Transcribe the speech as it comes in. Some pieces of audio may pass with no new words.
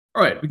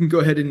All right, we can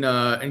go ahead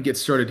and get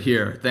started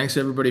here. Thanks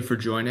everybody for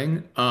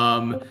joining.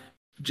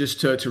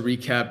 Just to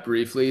recap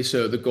briefly,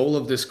 so the goal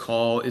of this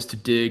call is to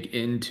dig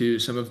into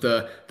some of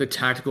the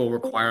tactical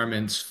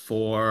requirements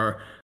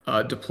for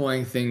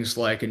deploying things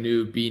like a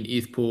new Bean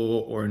ETH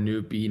pool or a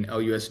new Bean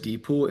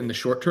LUSD pool in the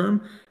short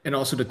term, and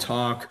also to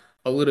talk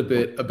a little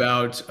bit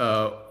about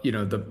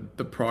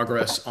the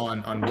progress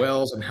on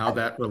whales and how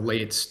that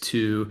relates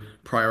to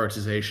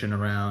prioritization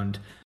around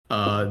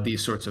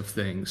these sorts of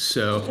things.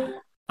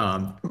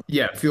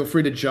 Yeah, feel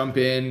free to jump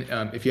in.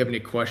 If you have any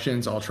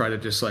questions, I'll try to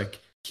just like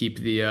keep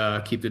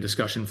the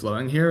discussion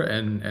flowing here,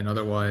 and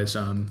otherwise,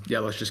 yeah,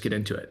 let's just get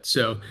into it.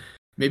 So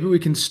maybe we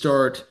can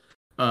start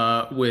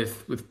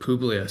with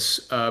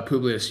Publius.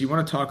 Publius, you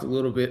want to talk a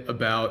little bit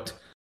about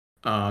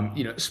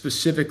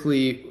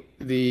specifically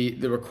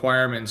the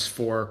requirements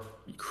for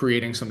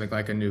creating something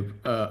like a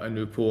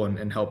new pool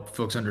and help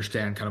folks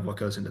understand kind of what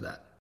goes into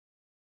that.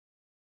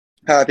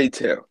 Happy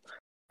to.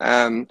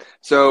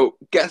 So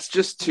guess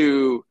just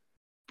to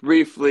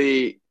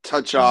briefly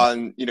touch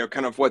on,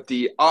 kind of what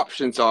the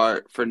options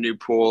are for new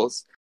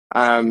pools.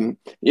 As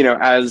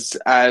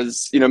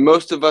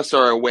most of us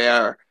are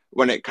aware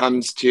when it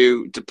comes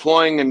to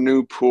deploying a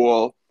new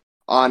pool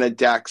on a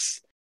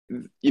DEX,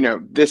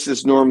 this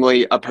is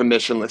normally a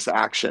permissionless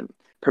action.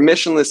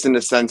 Permissionless in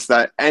the sense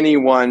that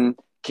anyone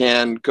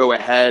can go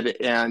ahead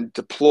and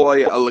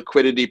deploy a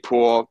liquidity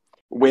pool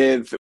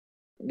with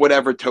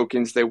whatever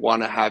tokens they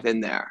want to have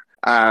in there.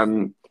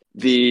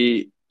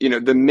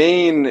 The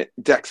main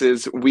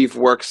dexes we've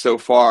worked so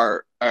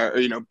far,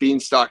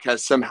 Beanstalk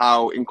has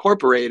somehow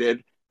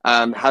incorporated,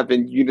 have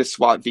been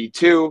Uniswap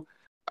v2.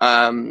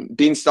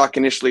 Beanstalk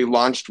initially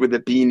launched with a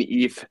Bean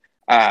ETH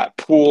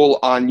pool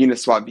on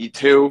Uniswap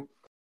v2.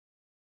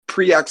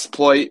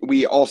 Pre-exploit,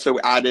 we also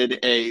added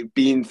a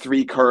Bean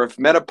 3 curve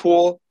meta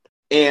pool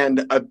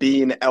and a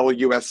Bean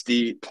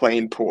LUSD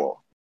plain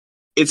pool.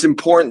 It's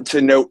important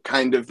to note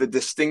kind of the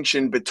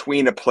distinction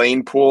between a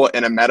plain pool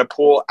and a meta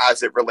pool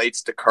as it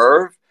relates to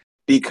curve,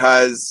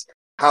 because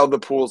how the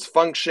pools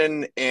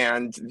function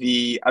and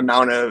the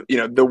amount of,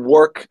 the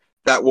work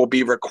that will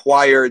be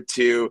required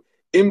to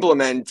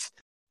implement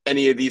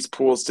any of these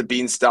pools to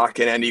Beanstalk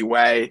in any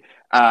way,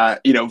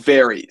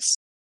 varies.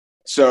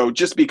 So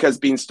just because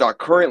Beanstalk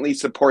currently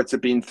supports a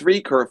Bean 3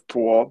 curve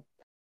pool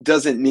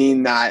doesn't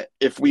mean that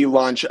if we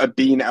launch a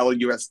Bean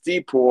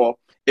LUSD pool,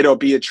 it'll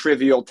be a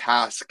trivial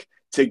task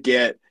to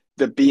get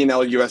the Bean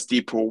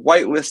LUSD pool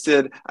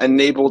whitelisted,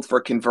 enabled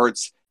for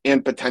converts,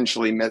 and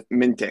potentially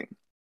minting.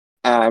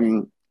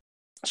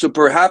 So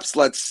perhaps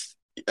let's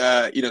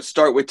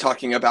start with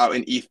talking about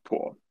an ETH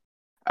pool.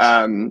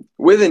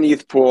 With an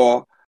ETH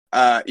pool,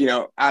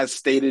 as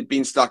stated,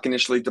 Beanstalk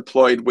initially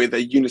deployed with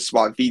a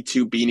Uniswap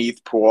v2 Bean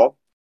ETH pool.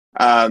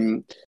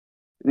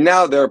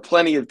 Now there are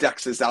plenty of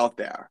dexes out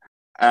there.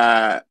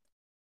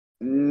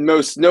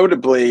 Most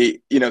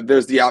notably,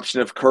 there's the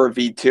option of Curve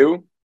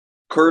v2.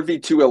 Curve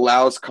v2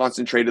 allows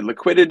concentrated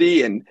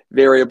liquidity and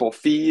variable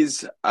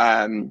fees,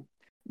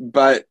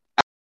 but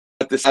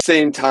at the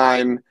same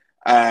time,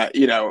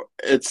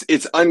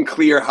 it's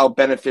unclear how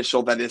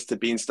beneficial that is to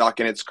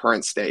Beanstalk in its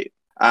current state.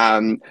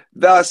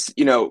 Thus,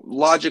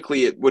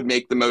 logically, it would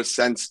make the most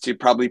sense to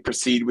probably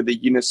proceed with a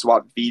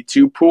Uniswap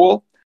v2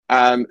 pool.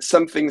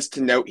 Some things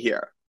to note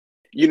here.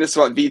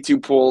 Uniswap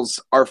v2 pools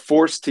are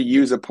forced to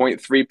use a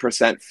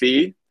 0.3%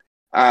 fee.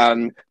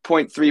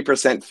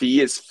 0.3%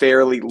 fee is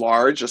fairly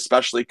large,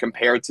 especially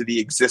compared to the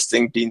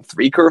existing Bean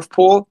 3 curve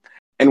pool.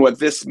 And what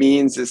this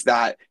means is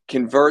that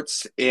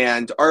converts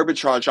and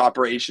arbitrage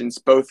operations,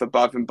 both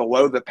above and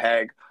below the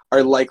peg,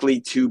 are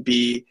likely to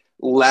be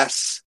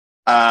less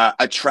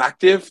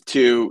attractive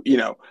to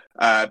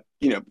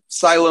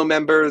silo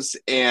members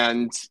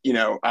and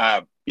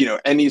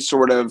any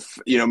sort of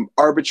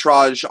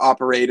arbitrage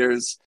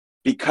operators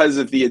because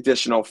of the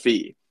additional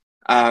fee.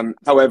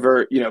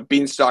 However,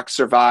 Beanstalk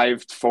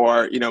survived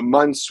for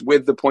months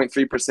with the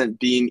 0.3%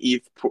 Bean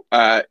ETH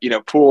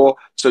pool,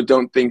 so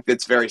don't think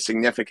that's very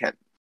significant.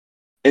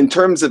 In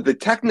terms of the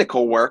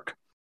technical work,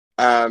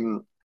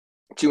 to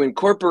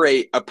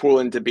incorporate a pool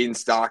into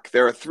Beanstalk,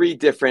 there are three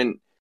different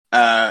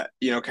kind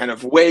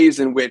of ways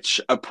in which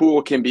a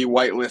pool can be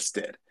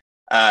whitelisted.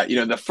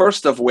 The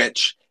first of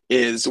which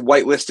is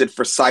whitelisted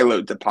for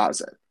siloed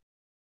deposit.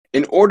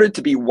 In order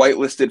to be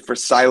whitelisted for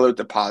siloed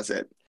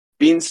deposit,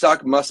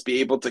 Beanstalk must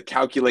be able to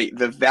calculate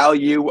the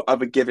value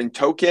of a given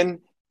token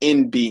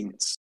in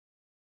beans.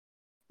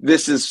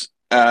 This is,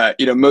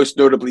 most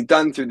notably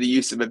done through the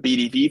use of a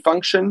BDV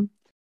function.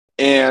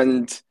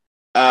 And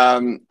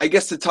I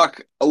guess to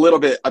talk a little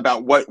bit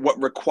about what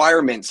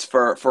requirements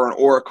for an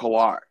oracle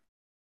are.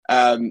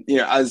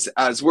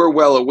 As we're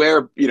well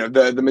aware,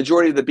 the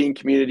majority of the Bean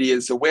community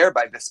is aware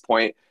by this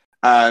point.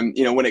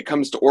 When it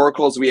comes to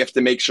oracles, we have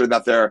to make sure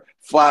that they're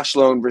flash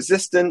loan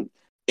resistant.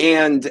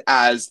 And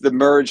as the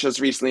merge has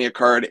recently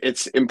occurred,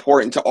 it's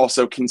important to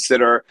also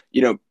consider,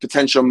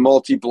 potential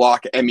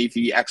multi-block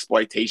MEV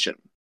exploitation.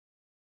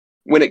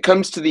 When it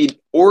comes to the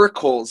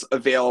oracles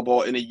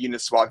available in a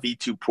Uniswap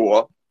v2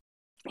 pool,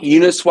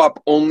 Uniswap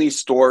only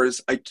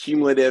stores a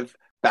cumulative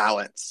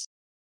balance.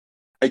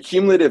 A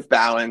cumulative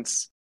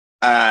balance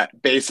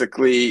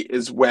basically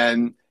is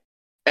when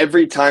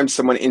every time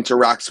someone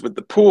interacts with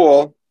the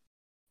pool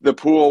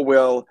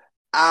will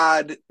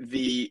add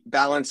the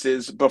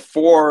balances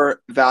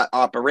before that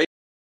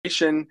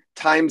operation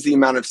times the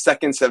amount of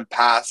seconds have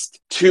passed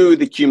to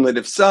the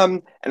cumulative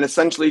sum, and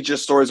essentially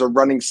just stores a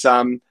running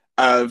sum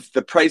of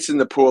the price in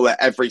the pool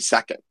at every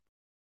second.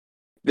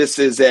 This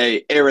is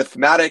a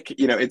arithmetic,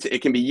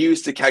 it can be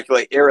used to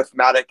calculate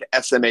arithmetic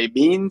SMA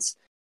means,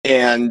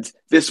 and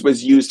this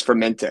was used for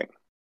minting.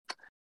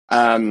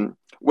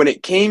 When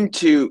it came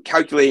to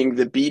calculating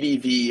the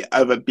BDV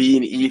of a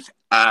Bean ETH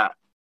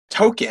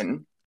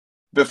token,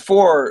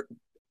 before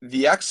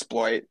the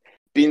exploit,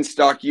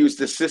 Beanstalk used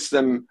a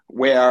system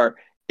where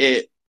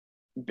and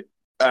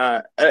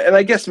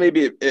I guess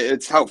maybe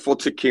it's helpful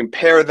to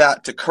compare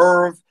that to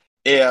Curve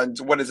and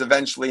what is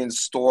eventually in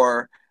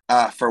store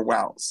for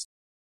Wells.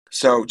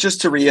 So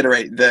just to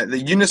reiterate, the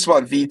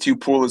Uniswap V2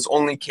 pool is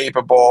only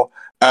capable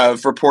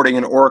of reporting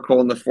an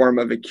oracle in the form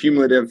of a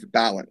cumulative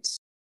balance,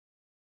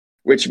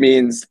 which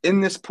means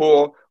in this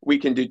pool, we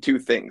can do two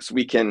things.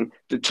 We can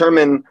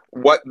determine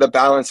what the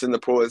balance in the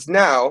pool is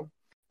now,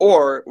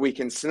 or we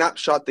can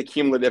snapshot the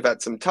cumulative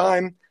at some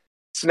time,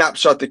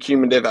 snapshot the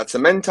cumulative at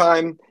some end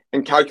time,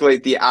 and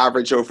calculate the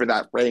average over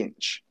that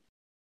range.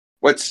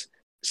 What's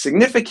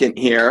significant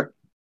here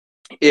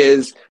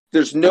is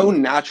there's no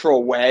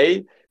natural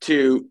way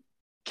to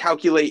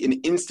calculate an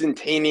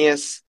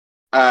instantaneous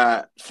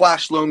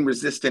flash loan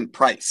resistant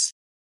price,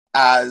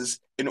 as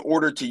in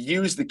order to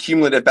use the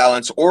cumulative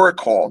balance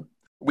oracle,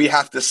 we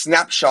have to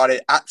snapshot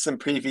it at some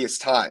previous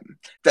time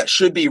that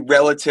should be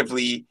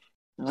relatively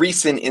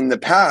recent in the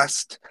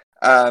past,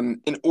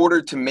 in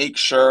order to make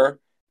sure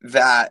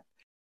that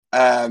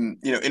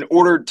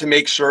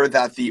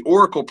the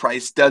oracle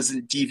price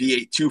doesn't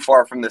deviate too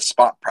far from the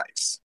spot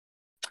price.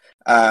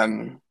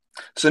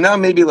 So now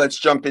maybe let's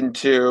jump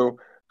into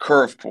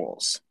curve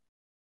pools.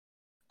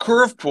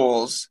 Curve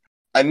pools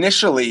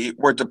initially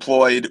were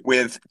deployed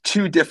with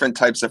two different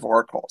types of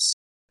oracles.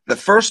 The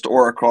first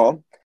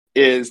oracle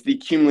is the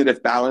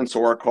cumulative balance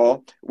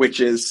oracle, which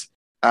is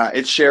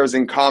it shares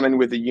in common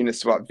with the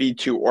Uniswap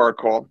V2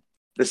 oracle.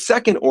 The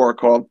second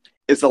oracle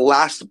is the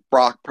last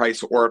block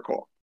price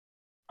oracle,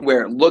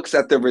 where it looks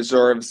at the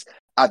reserves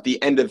at the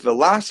end of the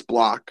last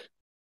block,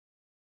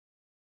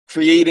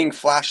 creating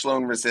flash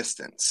loan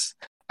resistance.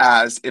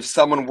 As if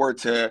someone were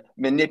to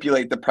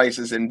manipulate the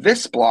prices in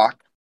this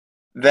block,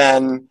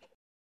 then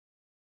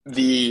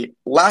the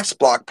last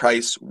block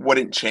price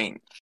wouldn't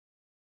change.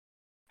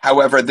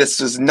 However, this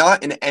does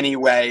not in any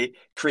way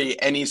create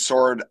any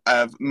sort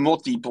of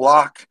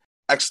multi-block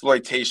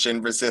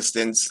exploitation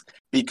resistance,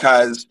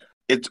 because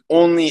it's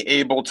only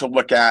able to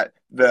look at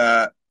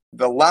the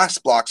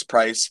last block's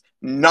price,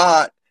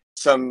 not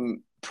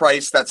some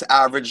price that's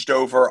averaged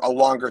over a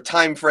longer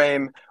time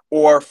frame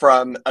or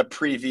from a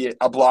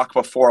block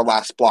before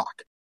last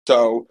block.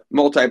 So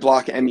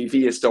multi-block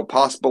MEV is still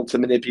possible to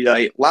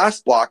manipulate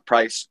last block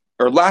price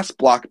or last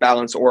block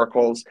balance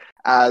oracles,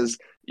 as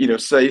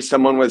say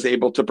someone was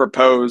able to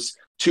propose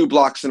 2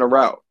 blocks in a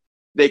row.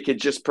 They could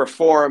just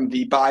perform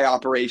the buy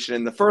operation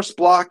in the first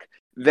block.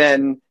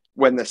 Then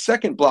when the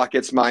second block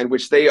gets mined,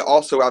 which they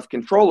also have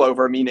control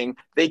over, meaning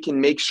they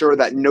can make sure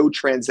that no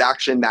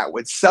transaction that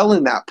would sell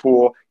in that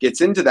pool gets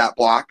into that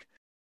block,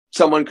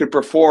 someone could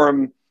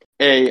perform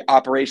a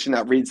operation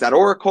that reads that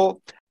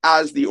oracle.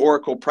 As the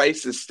oracle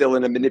price is still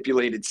in a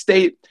manipulated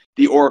state,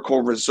 the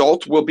oracle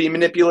result will be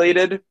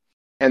manipulated,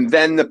 and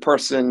then the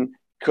person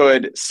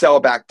could sell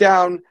back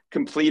down,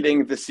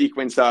 completing the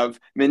sequence of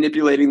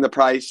manipulating the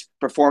price,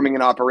 performing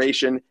an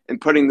operation,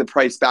 and putting the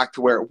price back to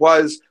where it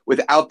was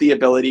without the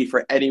ability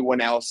for anyone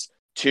else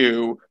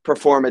to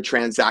perform a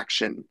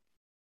transaction.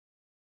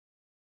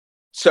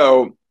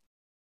 So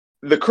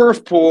the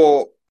curve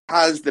pool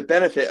has the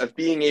benefit of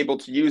being able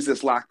to use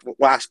this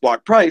last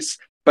block price,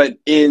 but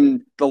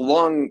in the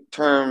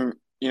long-term,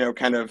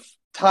 kind of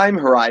time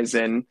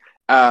horizon,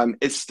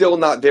 it's still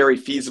not very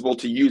feasible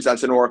to use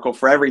as an oracle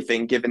for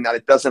everything, given that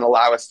it doesn't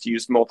allow us to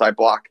use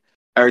multi-block,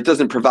 or it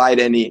doesn't provide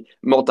any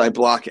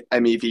multi-block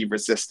MEV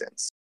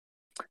resistance.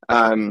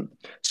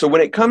 So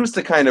when it comes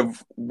to kind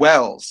of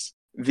wells,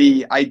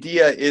 the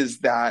idea is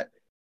that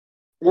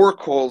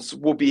oracles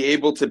will be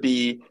able to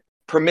be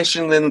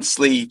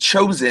permissionlessly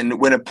chosen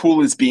when a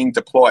pool is being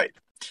deployed,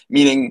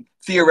 meaning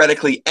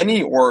theoretically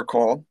any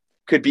oracle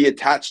could be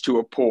attached to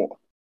a pool.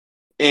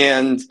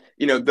 And,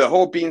 the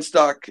whole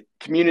Beanstalk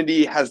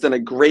community has done a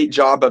great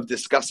job of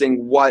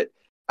discussing what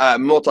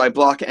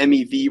multi-block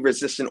MEV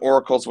resistant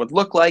oracles would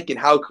look like, and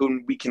how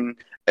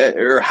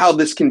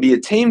this can be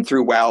attained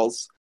through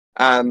wells.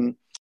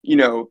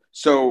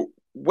 So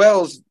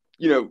wells,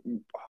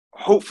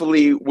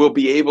 hopefully will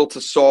be able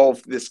to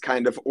solve this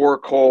kind of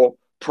oracle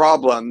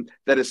problem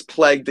that has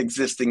plagued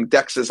existing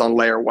dexes on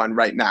layer 1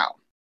 right now.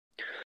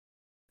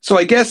 So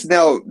I guess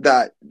now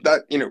that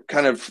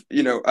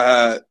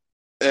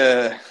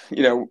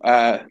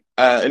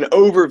an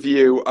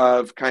overview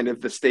of kind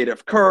of the state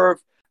of Curve,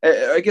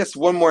 I guess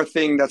one more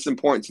thing that's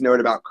important to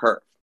note about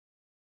Curve.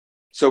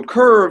 So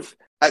Curve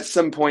at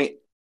some point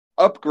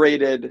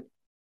upgraded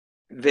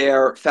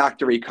their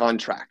factory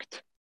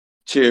contract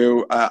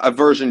to a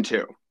version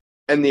 2.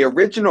 And the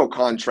original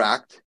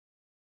contract,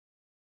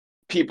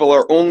 people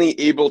are only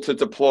able to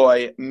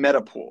deploy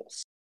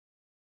metapools.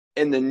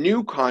 In the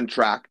new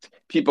contract,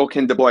 people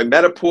can deploy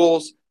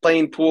metapools,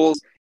 plain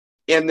pools,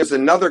 and there's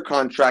another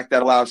contract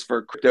that allows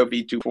for crypto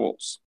v2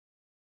 pools.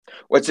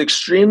 What's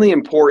extremely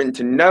important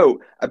to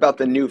note about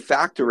the new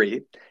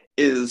factory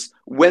is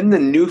when the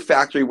new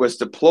factory was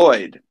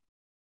deployed,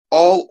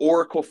 all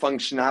Oracle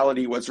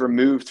functionality was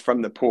removed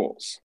from the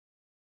pools.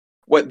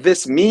 What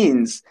this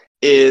means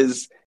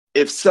is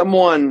if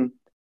someone,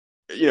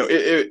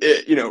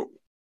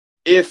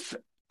 if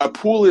a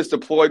pool is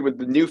deployed with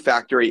the new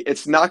factory,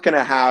 it's not going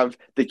to have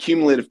the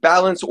cumulative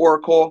balance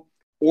Oracle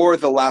or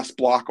the last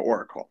block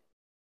Oracle,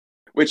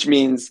 which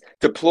means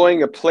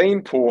deploying a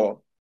plain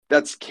pool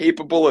that's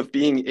capable of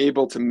being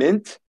able to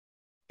mint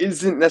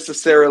isn't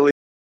necessarily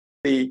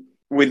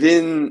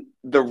within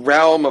the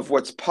realm of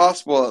what's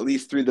possible, at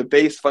least through the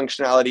base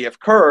functionality of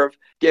Curve,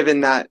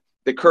 given that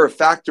the Curve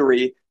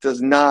factory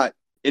does not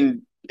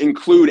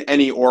include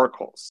any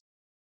oracles.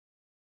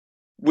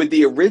 With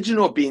the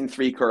original Bean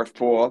 3 Curve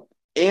pool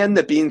and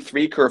the Bean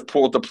 3 Curve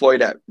pool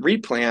deployed at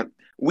Replant,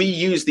 we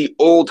use the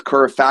old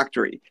Curve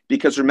factory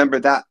because remember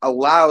that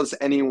allows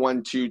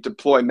anyone to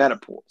deploy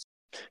metapools.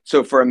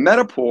 So for a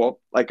metapool,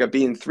 like a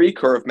Bean 3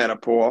 Curve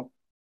metapool,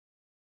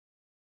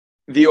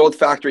 the old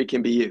factory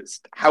can be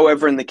used.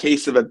 However, in the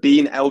case of a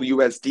Bean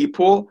LUSD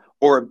pool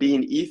or a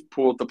Bean ETH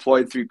pool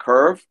deployed through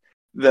Curve,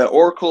 the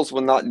oracles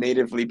will not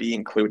natively be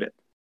included.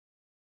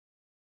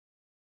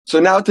 So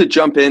now to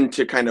jump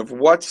into kind of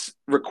what's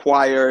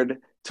required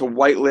to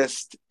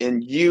whitelist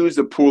and use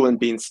a pool in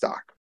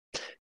Beanstalk.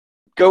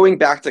 Going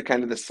back to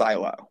kind of the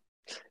silo,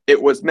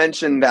 it was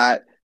mentioned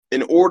that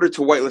in order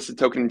to whitelist a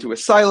token into a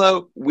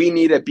silo, we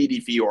need a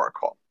BDV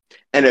oracle.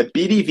 And a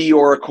BDV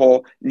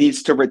oracle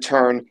needs to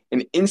return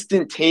an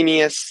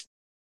instantaneous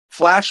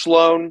flash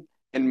loan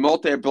and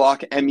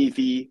multi-block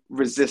MEV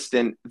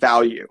resistant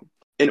value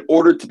in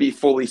order to be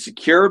fully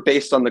secure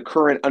based on the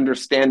current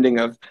understanding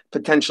of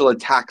potential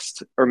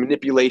attacks or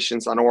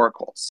manipulations on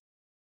oracles.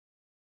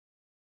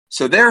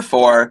 So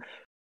therefore,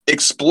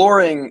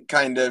 exploring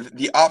kind of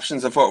the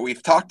options of what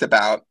we've talked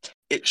about,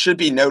 it should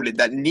be noted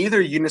that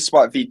neither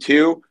Uniswap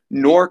v2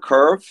 nor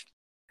Curve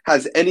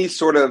has any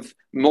sort of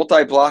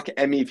multi-block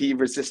MEV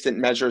resistant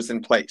measures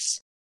in place,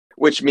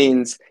 which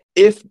means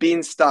if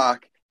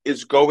Beanstalk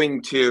is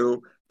going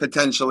to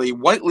potentially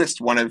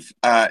whitelist one of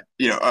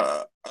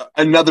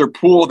another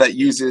pool that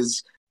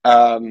uses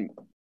an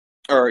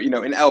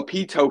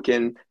LP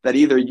token that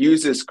either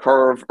uses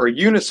Curve or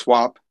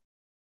Uniswap,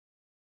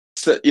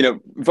 so,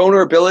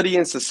 vulnerability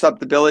and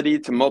susceptibility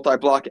to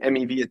multi-block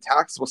MEV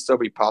attacks will still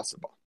be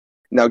possible.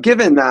 Now,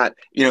 given that,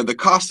 the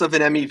cost of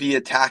an MEV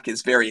attack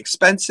is very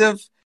expensive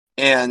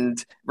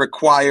and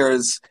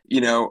requires,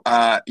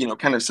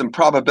 kind of some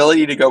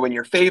probability to go in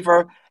your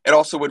favor, it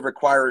also would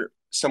require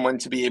someone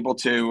to be able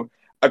to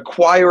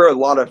acquire a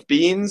lot of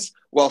beans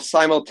while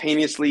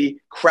simultaneously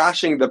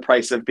crashing the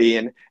price of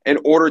bean in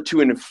order to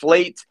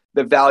inflate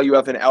the value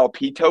of an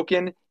LP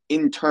token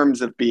in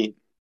terms of bean.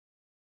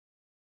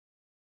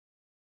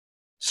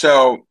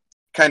 So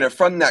kind of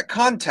from that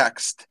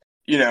context,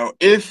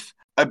 if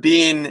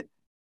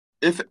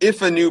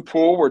a new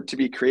pool were to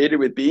be created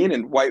with Bean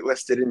and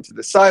whitelisted into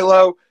the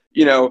silo,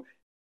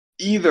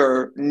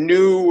 either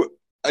new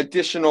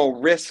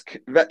additional risk,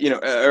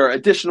 or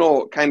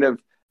additional kind of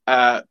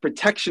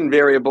protection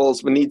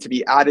variables would need to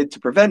be added to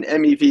prevent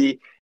MEV,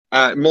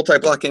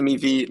 multi-block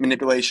MEV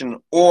manipulation,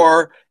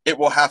 or it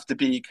will have to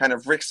be kind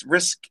of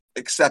risk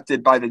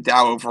accepted by the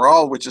DAO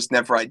overall, which is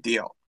never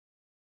ideal.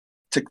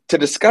 To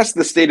discuss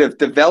the state of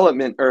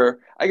development, or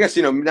I guess,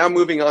 now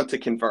moving on to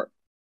Convert.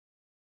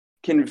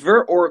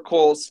 Convert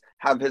oracles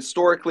have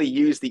historically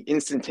used the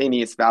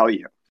instantaneous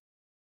value.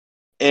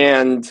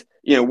 And,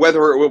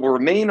 whether it will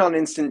remain on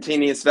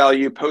instantaneous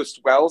value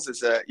post-Wells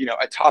is a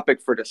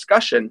topic for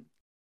discussion.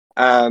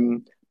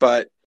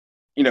 But,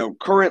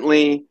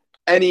 currently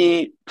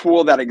any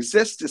pool that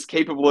exists is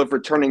capable of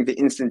returning the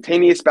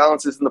instantaneous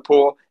balances in the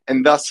pool,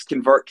 and thus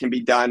Convert can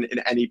be done in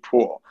any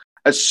pool,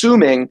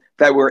 assuming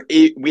that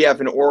we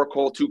have an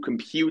oracle to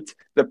compute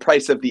the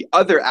price of the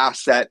other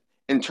asset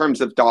in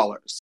terms of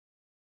dollars.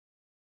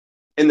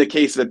 In the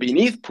case of a Bean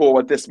ETH pool,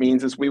 what this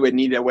means is we would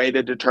need a way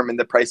to determine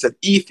the price of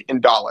ETH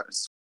in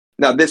dollars.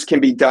 Now, this can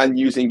be done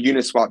using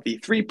Uniswap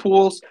v3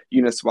 pools,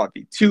 Uniswap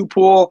v2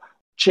 pool,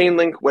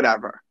 Chainlink,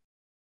 whatever.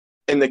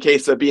 In the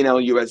case of Bean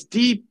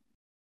LUSD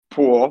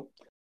pool,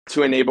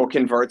 to enable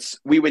converts,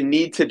 we would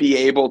need to be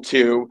able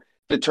to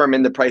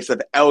determine the price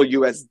of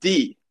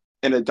LUSD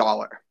in a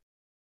dollar.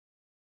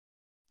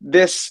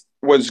 This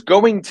was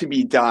going to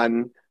be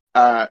done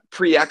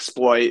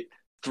pre-exploit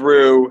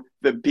through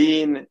the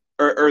Bean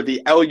or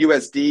the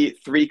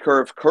LUSD 3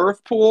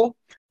 curve pool,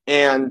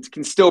 and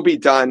can still be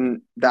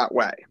done that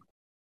way.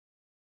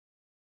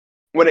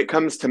 When it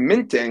comes to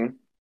minting,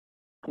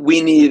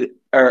 we need,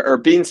 or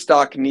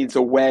Beanstalk needs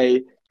a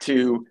way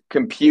to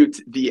compute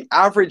the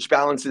average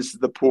balances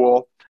of the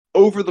pool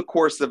over the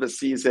course of a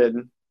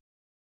season,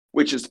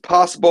 which is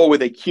possible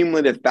with a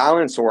cumulative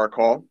balance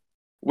oracle,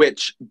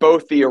 which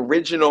both the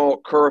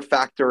original Curve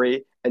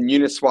Factory and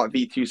Uniswap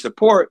v2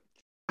 support.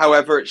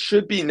 However, it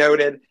should be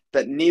noted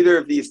that neither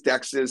of these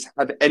dexes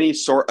have any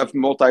sort of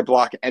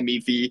multi-block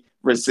MEV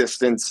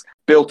resistance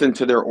built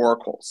into their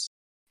oracles.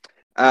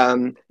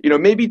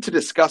 Maybe to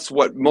discuss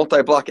what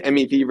multi-block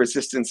MEV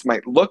resistance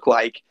might look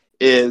like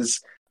is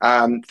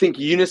think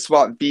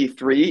Uniswap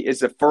v3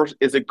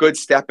 is a good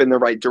step in the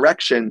right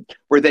direction,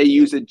 where they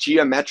use a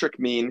geometric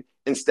mean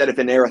instead of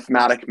an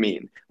arithmetic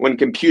mean when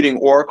computing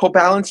oracle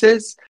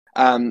balances,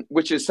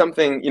 which is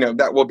something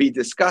that will be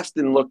discussed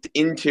and looked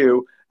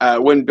into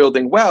when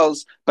building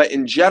wells. But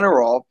in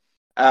general,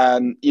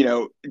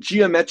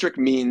 geometric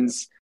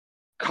means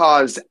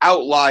cause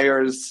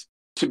outliers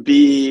to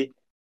be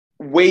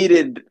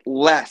weighted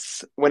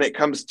less when it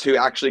comes to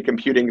actually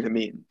computing the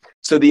mean.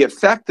 So the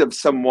effect of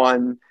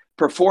someone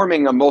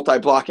performing a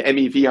multi-block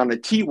MEV on a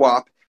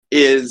TWAP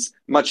is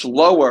much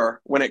lower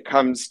when it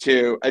comes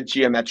to a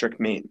geometric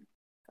mean.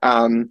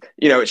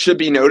 It should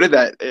be noted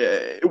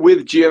that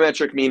with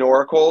geometric mean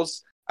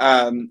oracles,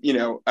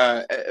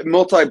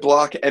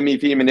 multi-block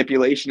MEV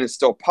manipulation is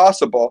still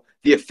possible.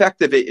 The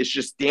effect of it is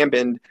just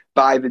dampened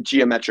by the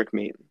geometric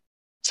mean.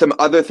 Some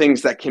other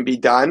things that can be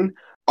done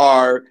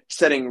are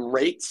setting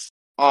rates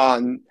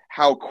on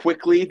how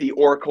quickly the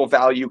oracle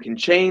value can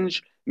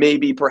change.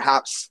 Maybe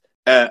perhaps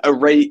a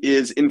rate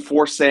is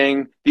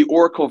enforcing the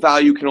oracle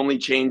value can only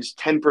change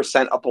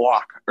 10% a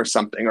block or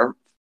something, or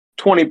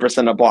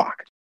 20% a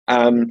block.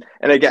 And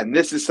again,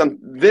 this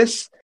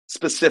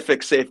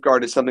specific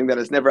safeguard is something that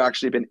has never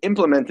actually been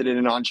implemented in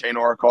an on-chain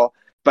oracle,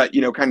 but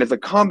kind of the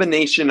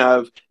combination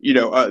of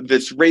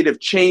this rate of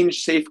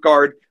change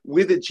safeguard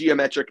with a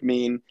geometric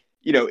mean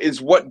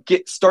is what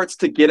starts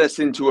to get us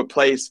into a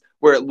place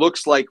where it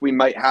looks like we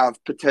might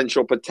have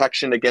potential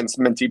protection against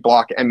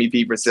multi-block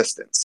MEV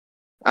resistance.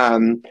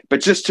 But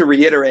just to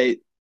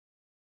reiterate,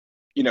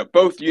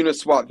 both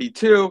Uniswap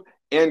v2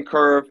 and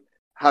Curve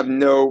have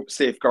no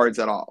safeguards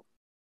at all.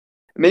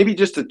 Maybe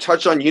just to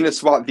touch on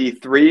Uniswap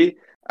v3,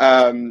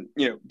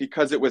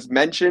 because it was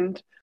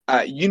mentioned,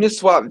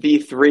 Uniswap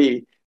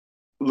v3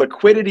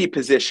 liquidity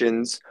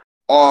positions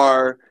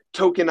are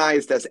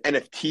tokenized as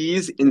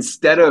NFTs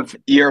instead of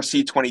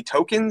ERC20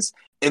 tokens,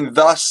 and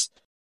thus,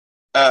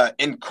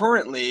 and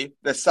currently,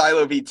 the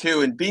Silo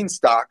v2 and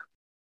Beanstalk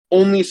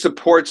only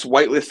supports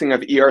whitelisting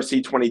of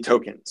ERC20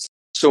 tokens.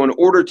 So in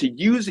order to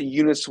use a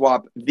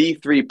Uniswap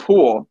v3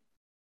 pool,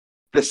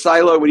 the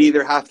Silo would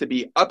either have to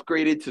be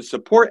upgraded to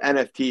support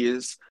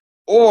NFTs,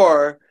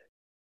 or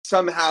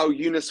somehow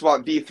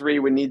Uniswap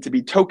v3 would need to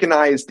be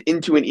tokenized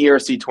into an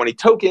ERC20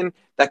 token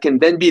that can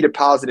then be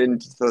deposited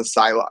into the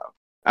Silo,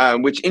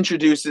 which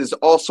introduces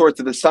all sorts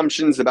of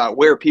assumptions about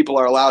where people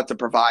are allowed to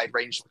provide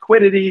range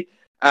liquidity,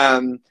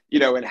 and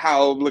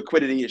how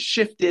liquidity is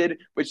shifted,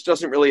 which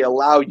doesn't really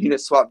allow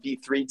Uniswap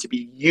v3 to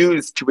be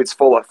used to its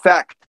full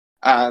effect,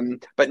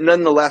 but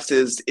nonetheless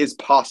is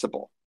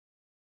possible.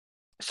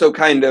 So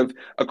kind of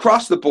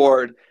across the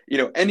board,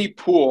 any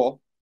pool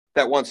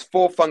that wants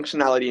full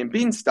functionality in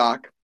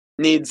Beanstalk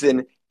needs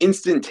an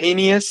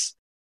instantaneous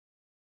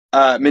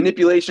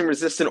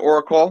manipulation-resistant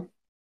oracle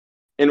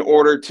in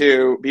order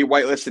to be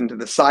whitelisted into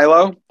the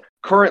Silo.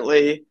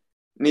 Currently,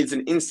 needs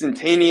an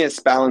instantaneous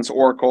balance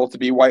oracle to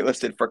be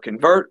whitelisted for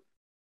convert,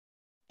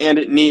 and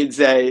it needs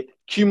a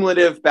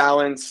cumulative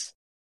balance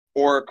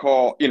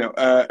oracle,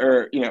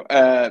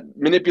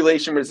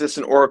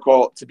 manipulation-resistant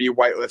oracle to be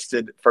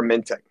whitelisted for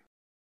minting.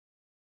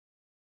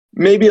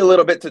 Maybe a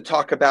little bit to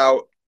talk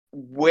about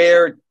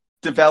where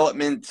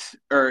development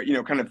or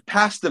kind of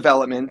past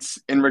developments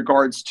in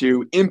regards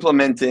to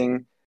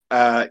implementing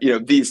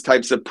these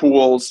types of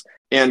pools,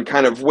 and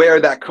kind of where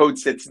that code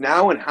sits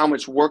now and how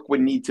much work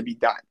would need to be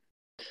done.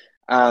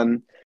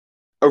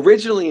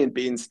 Originally in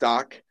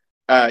Beanstalk,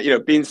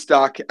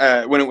 Beanstalk,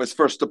 when it was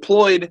first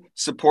deployed,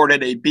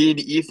 supported a Bean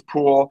ETH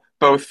pool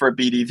both for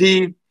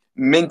BDV,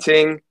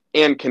 minting,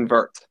 and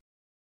convert.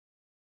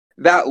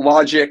 That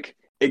logic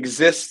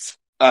exists,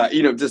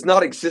 does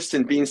not exist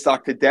in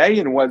Beanstalk today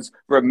and was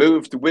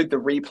removed with the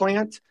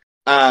replant,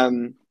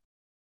 but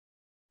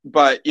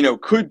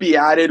could be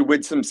added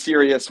with some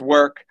serious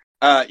work,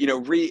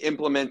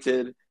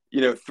 re-implemented,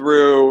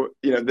 through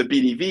the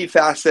BDV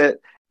facet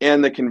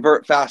and the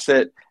convert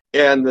facet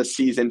and the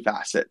season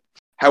facet.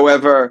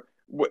 However,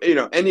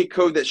 any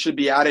code that should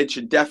be added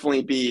should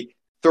definitely be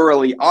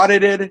thoroughly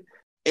audited,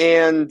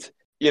 and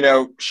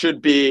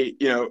should be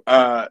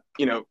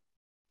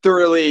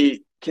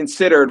thoroughly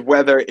considered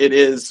whether it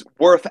is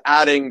worth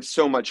adding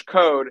so much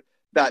code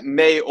that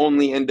may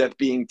only end up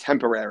being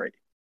temporary.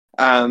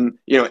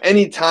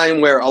 Any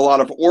time where a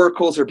lot of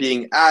oracles are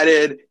being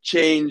added,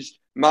 changed,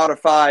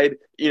 modified,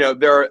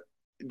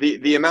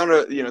 the amount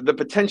of the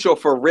potential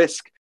for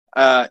risk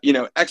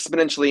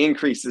exponentially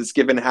increases,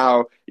 given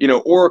how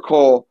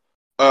oracle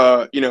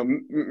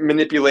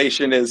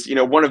manipulation is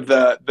one of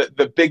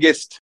the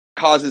biggest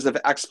causes of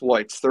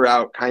exploits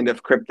throughout kind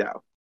of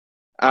crypto.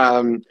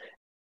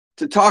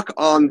 to talk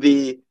on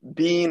the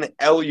Bean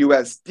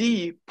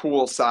LUSD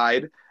pool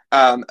side,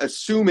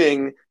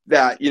 assuming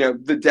that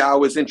the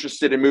DAO is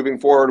interested in moving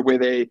forward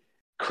with a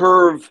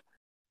curve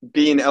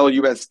Bean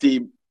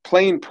LUSD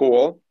plain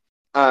pool.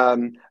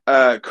 Curve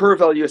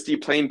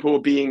LUSD plain pool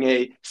being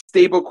a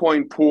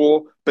stablecoin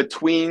pool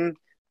between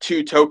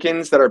two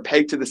tokens that are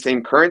pegged to the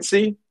same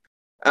currency.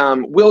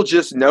 We'll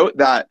just note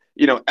that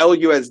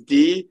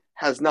LUSD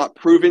has not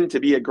proven to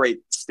be a great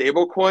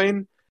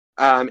stablecoin,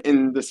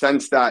 in the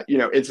sense that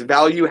its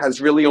value has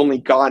really only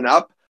gone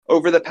up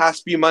over the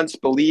past few months.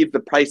 Believe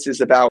the price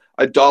is about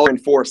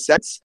 $1.04. So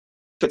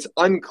it's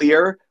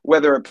unclear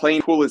whether a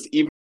plain pool is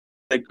even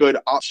a good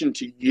option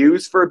to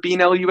use for a Bean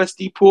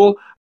LUSD pool,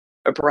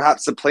 or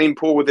perhaps a plain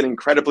pool with an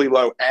incredibly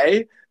low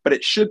A. But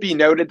it should be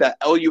noted that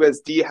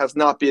LUSD has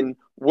not been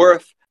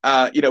worth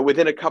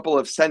within a couple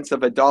of cents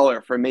of a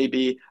dollar for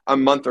maybe a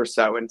month or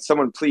so. And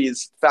someone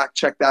please fact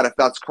check that if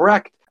that's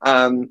correct.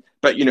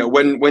 But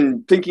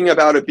when thinking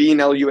about a Bean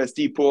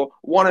LUSD pool,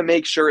 want to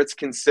make sure it's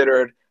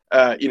considered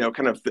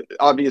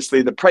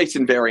obviously the price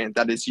invariant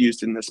that is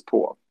used in this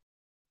pool.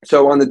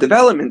 So on the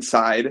development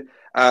side,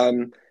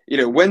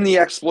 when the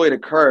exploit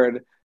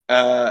occurred,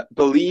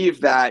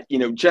 believe that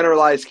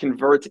generalized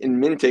convert in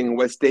minting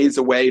was days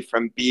away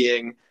from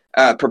being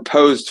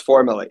proposed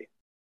formally.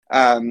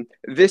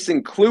 This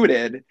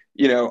included,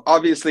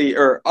 obviously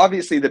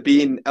the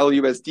Bean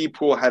LUSD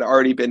pool had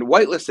already been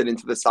whitelisted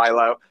into the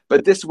silo,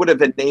 but this would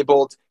have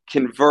enabled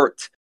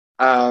convert,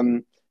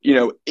 in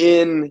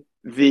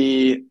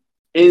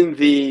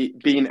the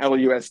Bean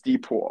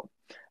LUSD pool.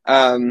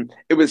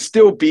 It was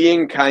still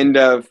being kind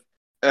of,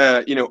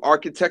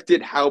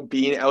 architected how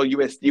Bean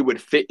LUSD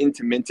would fit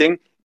into minting,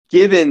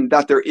 given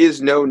that there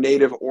is no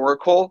native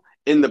oracle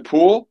in the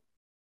pool.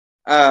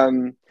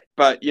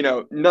 But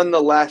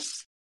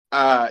nonetheless,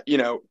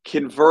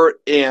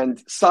 convert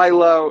and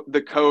silo,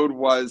 the code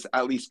was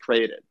at least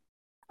created.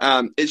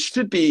 It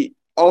should be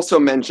also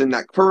mentioned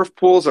that curve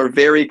pools are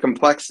very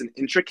complex and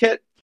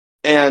intricate,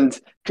 and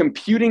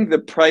computing the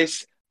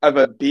price of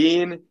a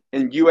Bean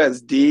in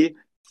USD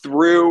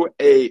through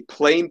a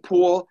plain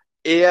pool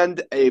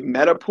and a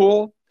meta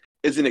pool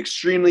is an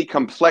extremely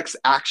complex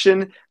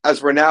action,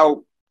 as we're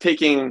now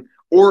taking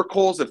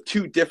oracles of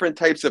two different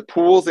types of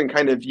pools and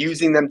kind of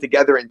using them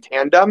together in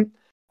tandem.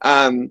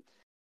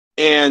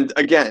 And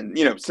again,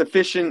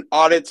 sufficient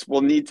audits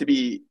will need to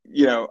be,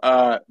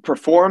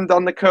 performed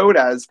on the code,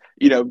 as,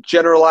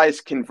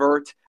 generalized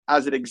convert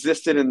as it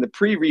existed in the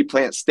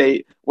pre-replant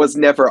state was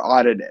never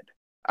audited.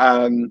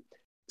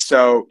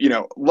 So,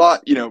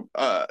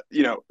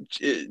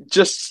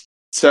 just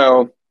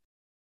so,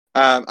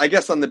 I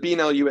guess on the Bean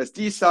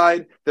LUSD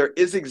side, there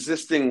is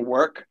existing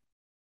work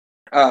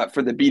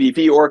for the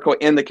BDV oracle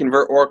and the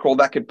convert oracle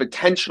that could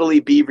potentially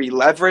be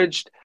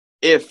releveraged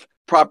if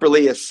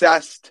properly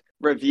assessed,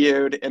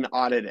 reviewed, and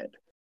audited.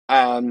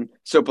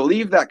 So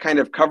believe that kind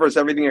of covers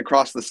everything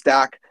across the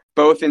stack,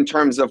 both in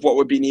terms of what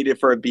would be needed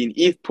for a Bean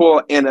ETH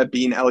pool and a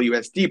Bean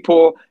LUSD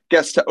pool.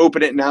 Guess to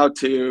open it now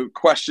to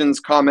questions,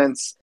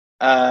 comments,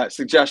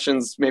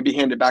 suggestions. Maybe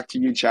hand it back to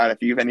you, Chad,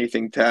 if you have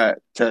anything to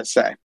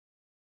say.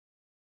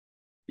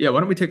 Yeah,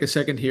 why don't we take a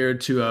second here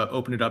to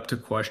open it up to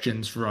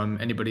questions from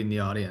anybody in the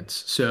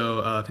audience. So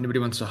if anybody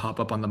wants to hop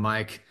up on the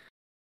mic,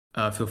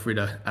 feel free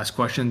to ask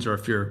questions, or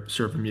if you're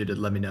server muted,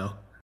 let me know.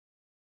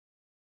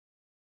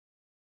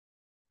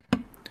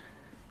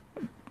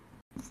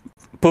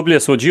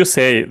 Publius, would you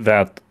say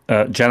that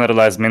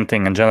generalized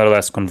minting and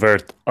generalized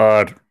convert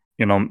are,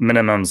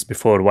 minimums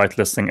before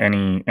whitelisting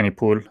any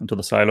pool into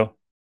the silo?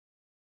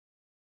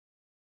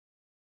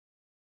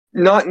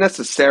 Not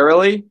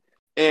necessarily.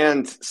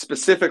 And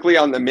specifically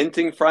on the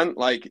minting front,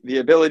 like the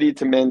ability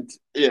to mint,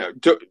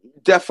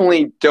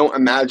 definitely don't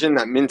imagine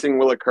that minting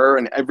will occur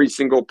in every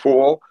single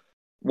pool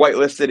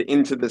whitelisted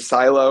into the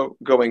silo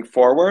going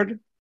forward.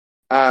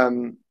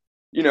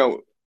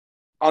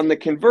 On the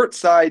convert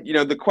side,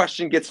 the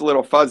question gets a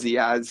little fuzzy,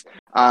 as,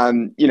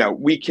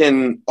 we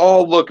can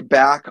all look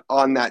back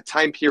on that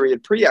time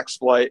period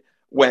pre-exploit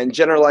when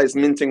generalized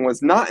minting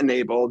was not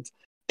enabled.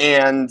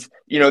 And,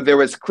 there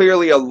was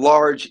clearly a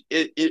large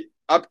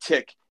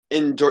uptick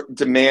in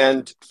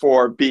demand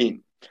for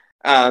Bean.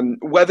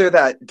 Whether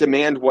that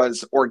demand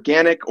was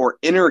organic or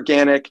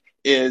inorganic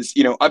is,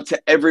 up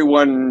to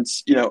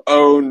everyone's,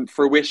 own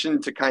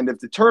fruition to kind of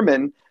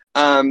determine.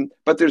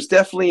 But there's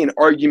definitely an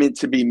argument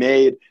to be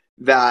made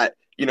that,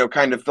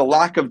 kind of the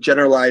lack of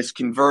generalized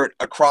convert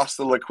across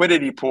the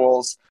liquidity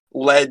pools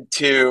led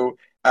to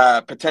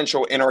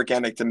potential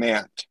inorganic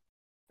demand.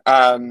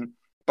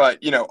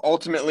 But,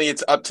 ultimately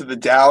it's up to the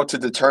DAO to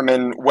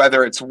determine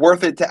whether it's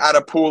worth it to add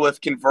a pool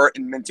if convert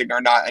and minting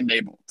are not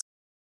enabled.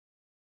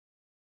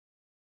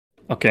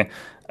 Okay.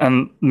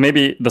 And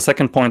maybe the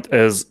second point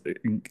is,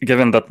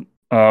 given that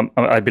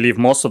I believe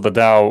most of the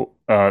DAO,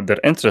 their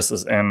interest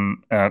is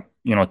in,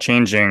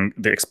 changing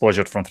the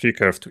exposure from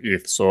 3curve to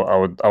ETH. So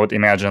I would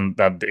imagine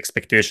that the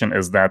expectation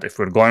is that if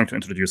we're going to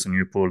introduce a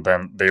new pool,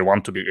 then they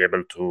want to be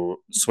able to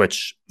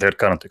switch their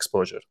current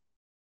exposure.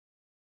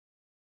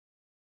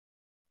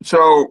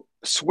 So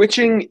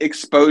switching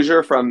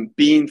exposure from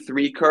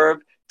Bean3 curve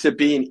to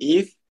Bean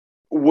ETH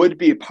would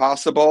be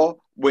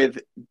possible with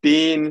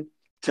Bean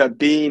to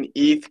Bean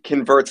ETH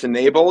converts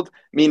enabled,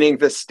 meaning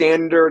the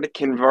standard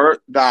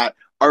convert that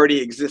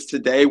already exists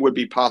today would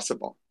be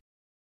possible.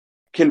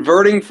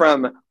 Converting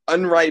from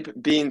unripe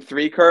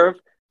Bean3 curve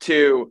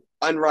to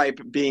unripe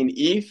Bean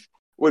ETH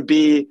would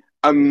be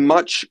a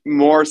much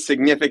more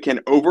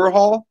significant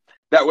overhaul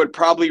that would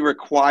probably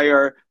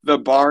require the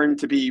barn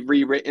to be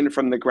rewritten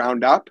from the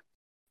ground up.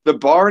 The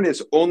barn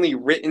is only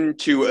written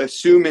to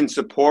assume and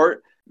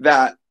support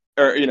that,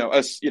 or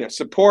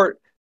support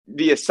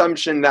the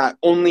assumption that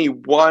only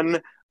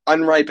one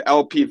unripe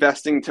LP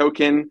vesting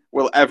token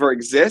will ever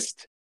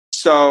exist.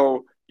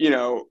 So,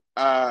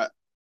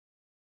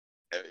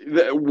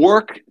 the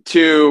work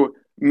to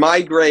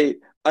migrate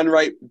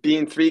unripe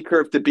Bean3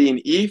 curve to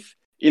Bean ETH,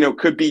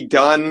 could be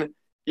done,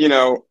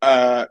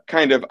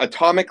 kind of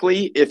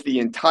atomically if the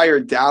entire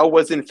DAO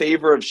was in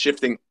favor of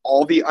shifting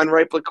all the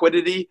unripe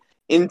liquidity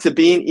into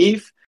Bean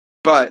ETH,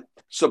 but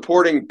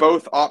supporting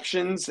both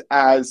options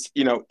as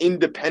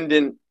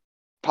independent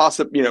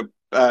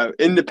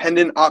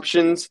independent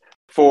options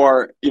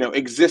for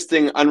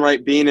existing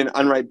unripe Bean and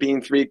unripe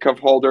Bean3 curve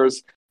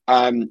holders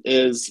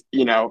is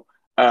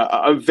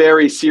a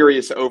very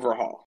serious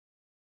overhaul.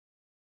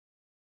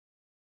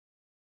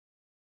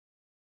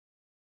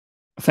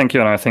 Thank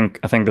you, and I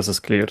think this is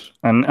clear.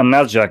 And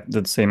Nasjak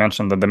did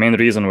mention that the main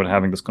reason we're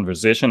having this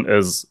conversation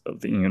is,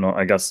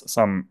 I guess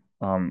some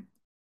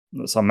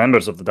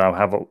members of the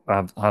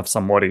DAO have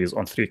some worries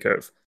on 3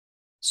 curve.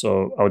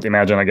 So I would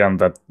imagine again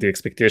that the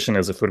expectation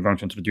is if we're going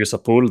to introduce a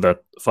pool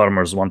that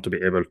farmers want to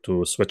be able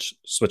to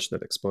switch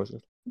that exposure.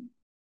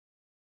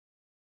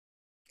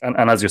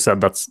 And as you said,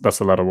 that's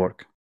a lot of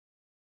work.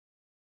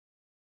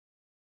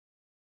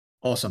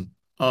 Awesome.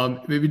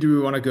 Maybe do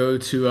we want to go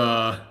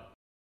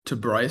to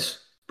Bryce?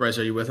 Bryce,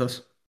 are you with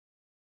us?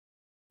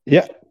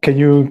 Yeah. Can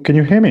you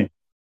hear me?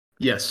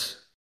 Yes.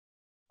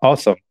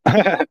 Awesome.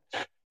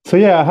 So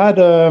yeah, I had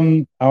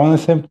I want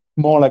to say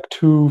more like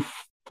 2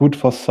 food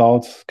for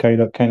thoughts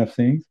kind of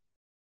things.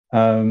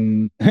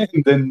 And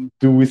then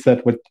do with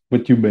that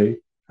what you may,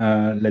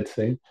 let's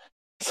say.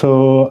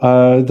 So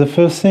the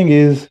first thing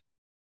is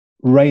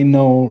right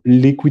now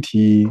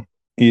Liquidity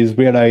is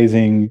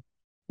realizing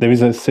there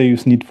is a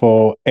serious need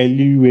for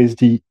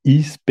LUSD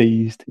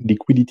ETH-based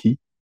liquidity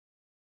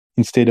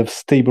instead of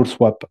stable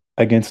swap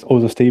against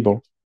other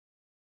stable.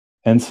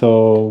 And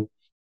so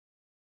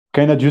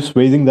kind of just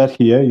raising that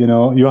here,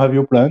 you have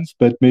your plans,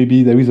 but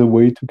maybe there is a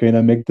way to kind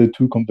of make the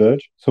two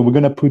converge. So we're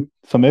going to put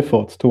some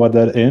efforts toward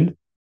that end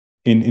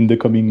in the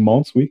coming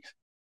months, weeks.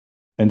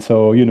 And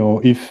so,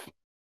 if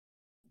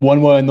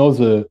one way or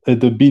another,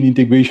 the Bean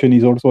integration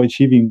is also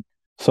achieving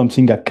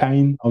something a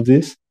kind of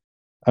this,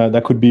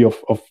 that could be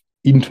of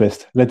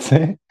interest, let's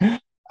say.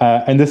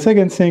 And the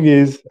second thing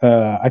is,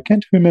 I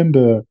can't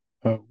remember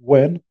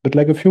when, but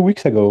like a few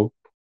weeks ago,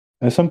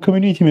 some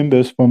community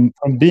members from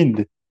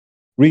Bean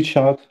reached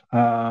out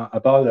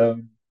about a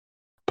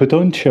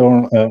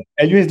potential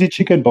LUSD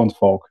chicken bond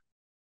fork.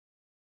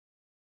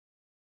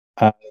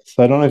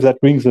 So I don't know if that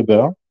rings a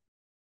bell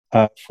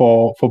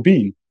for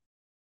Bean.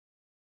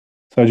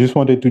 So I just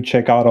wanted to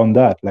check out on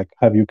that. Like,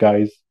 have you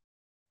guys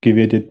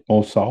given it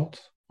more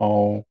thought,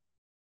 or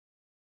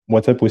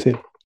what's up with it?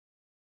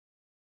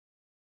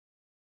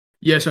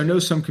 Yes, I know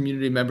some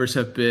community members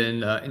have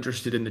been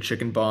interested in the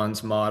chicken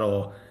bonds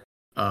model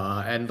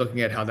and looking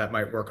at how that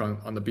might work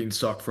on the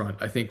Beanstalk front.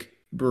 I think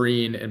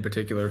Breen in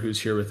particular, who's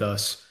here with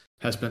us,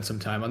 has spent some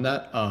time on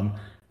that.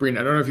 Breen,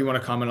 I don't know if you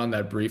want to comment on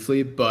that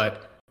briefly,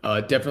 but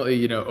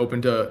definitely,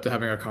 open to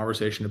having a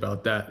conversation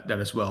about that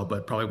as well,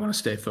 but probably want to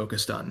stay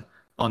focused on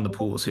the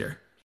pools here.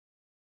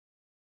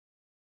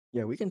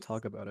 Yeah, we can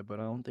talk about it,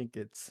 but I don't think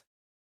it's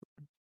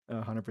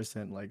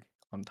 100% like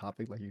on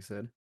topic, like you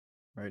said,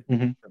 right?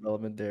 Mm-hmm.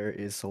 Development there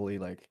is solely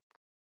like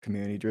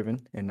community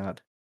driven and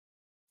not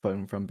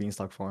from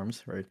Beanstalk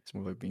Farms, right? It's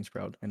more like Bean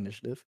Sprout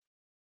initiative.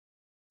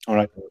 All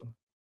right.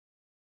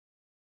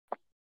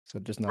 So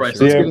just not right, sure.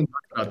 so let's get into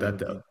about that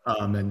though,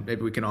 and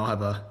maybe we can all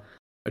have a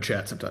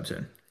chat sometime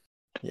soon.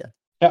 Yeah.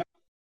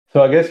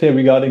 So I guess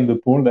regarding the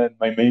pool, then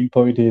my main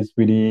point is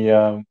really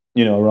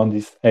around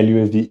this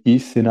LUSD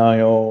ETH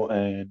scenario,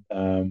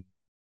 and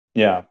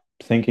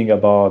thinking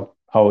about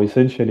how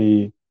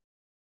essentially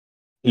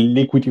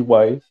liquidity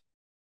wise,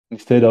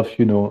 instead of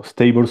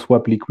stable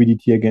swap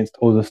liquidity against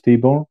other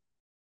stable,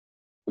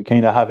 we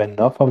kind of have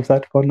enough of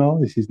that for now.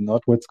 This is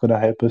not what's going to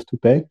help us to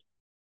pay.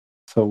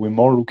 So we're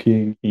more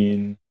looking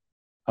in,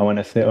 I want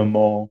to say, a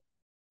more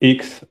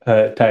X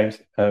times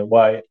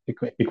Y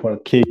equal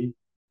K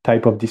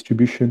type of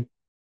distribution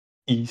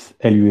is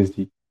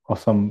LUSD, or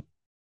some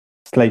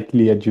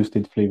slightly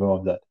adjusted flavor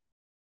of that,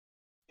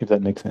 if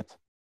that makes sense.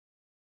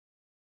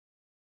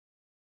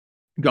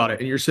 Got it.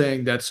 And you're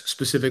saying that's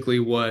specifically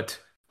what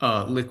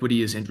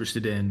Liquidity is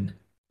interested in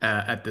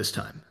at this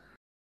time?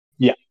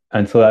 Yeah.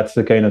 And so that's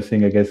the kind of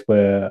thing, I guess,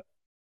 where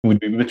it would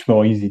be much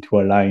more easy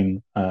to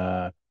align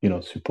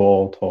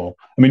support, or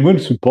I mean, when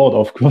support,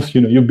 of course,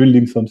 you're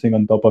building something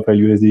on top of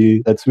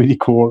LUSD. That's really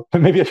cool.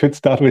 Maybe I should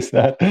start with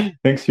that.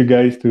 Thanks you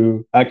guys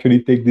to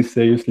actually take this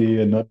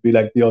seriously and not be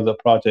like the other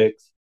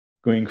projects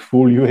going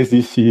full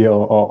USDC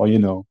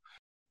or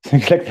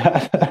things like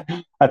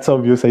that. That's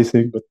obvious, I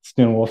think, but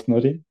still worth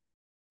noting.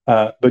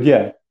 But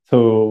yeah,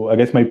 so I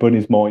guess my point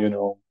is more,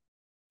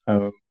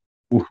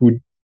 we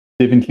would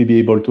definitely be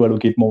able to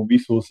allocate more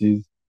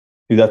resources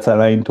that's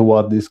aligned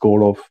toward this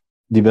goal of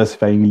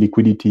diversifying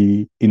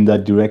liquidity in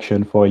that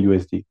direction for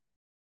USD.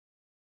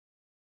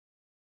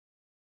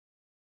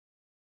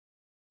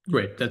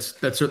 Great. That's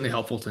certainly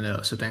helpful to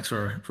know. So thanks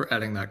for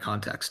adding that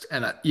context.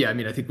 And yeah, I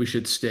mean, I think we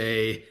should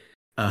stay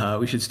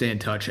in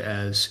touch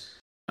as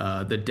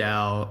the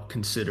DAO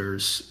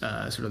considers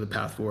sort of the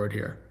path forward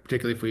here.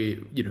 Particularly if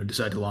we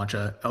decide to launch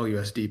a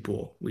LUSD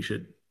pool, we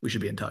should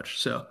be in touch.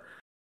 So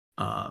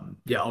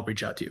yeah, I'll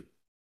reach out to you.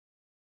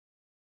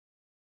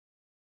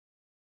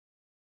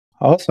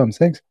 Awesome.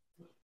 Thanks.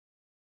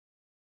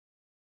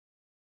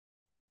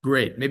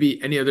 Great.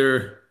 Maybe any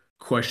other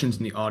questions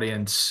in the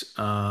audience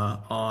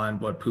on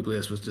what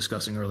Publius was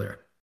discussing earlier?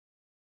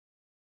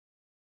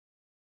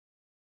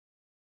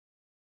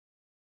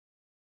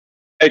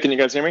 Hey, can you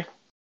guys hear me?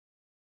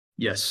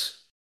 Yes.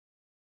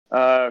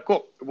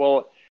 Cool.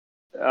 Well,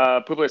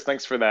 Publius,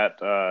 thanks for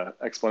that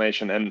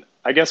explanation. And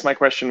I guess my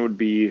question would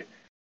be,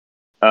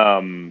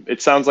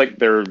 it sounds like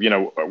there,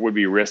 would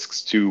be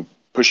risks to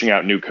pushing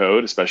out new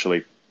code,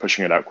 especially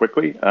pushing it out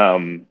quickly.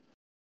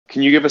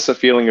 Can you give us a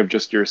feeling of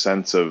just your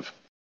sense of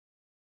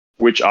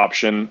which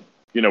option,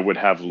 would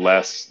have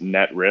less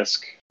net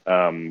risk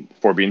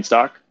for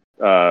Beanstalk?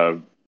 Or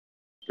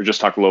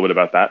just talk a little bit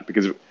about that,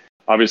 because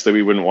obviously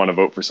we wouldn't want to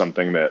vote for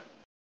something that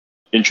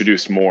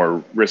introduced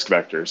more risk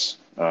vectors.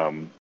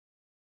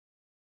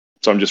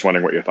 So I'm just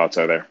wondering what your thoughts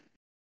are there.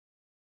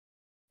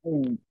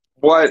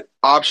 What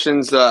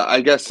options,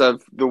 I guess,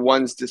 of the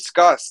ones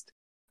discussed,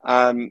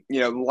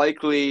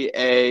 likely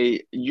a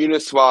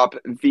Uniswap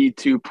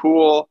V2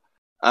 pool,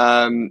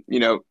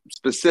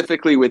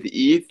 specifically with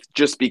ETH,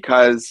 just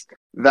because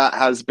that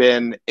has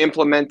been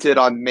implemented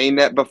on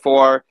mainnet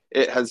before.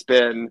 It has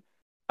been,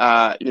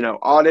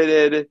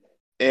 audited,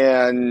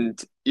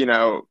 and,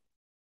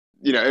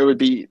 it would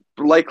be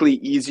likely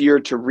easier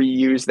to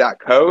reuse that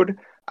code.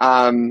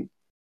 And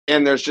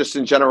there's just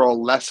in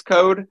general less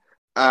code.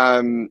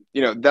 From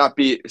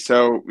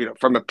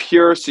a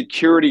pure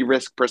security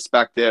risk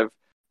perspective,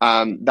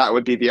 that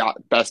would be the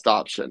best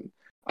option.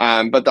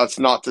 But that's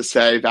not to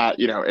say that,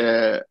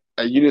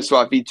 a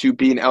Uniswap V2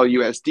 bean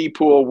LUSD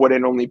pool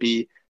wouldn't only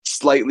be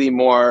slightly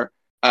more,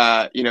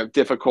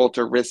 difficult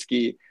or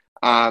risky.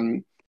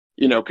 Kind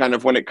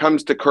of when it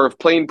comes to curve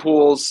plane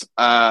pools,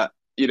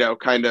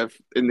 kind of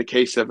in the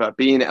case of a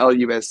bean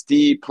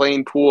LUSD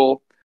plane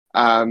pool,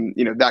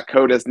 that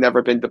code has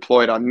never been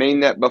deployed on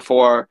mainnet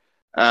before.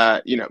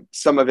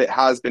 Some of it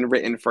has been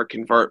written for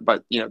convert,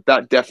 but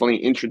that definitely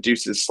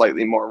introduces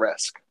slightly more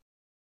risk.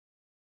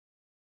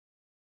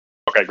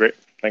 Okay, great.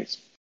 Thanks.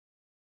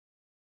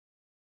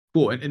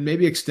 Cool. And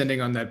maybe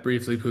extending on that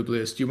briefly,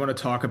 Publius, do you want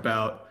to talk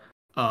about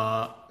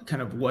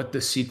kind of what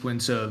the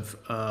sequence of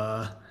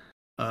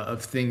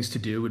things to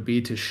do would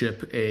be to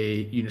ship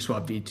a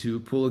Uniswap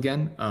V2 pool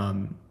again,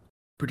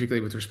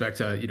 particularly with respect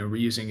to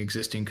reusing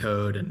existing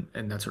code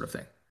and that sort of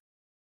thing?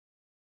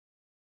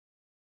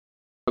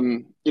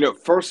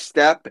 First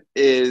step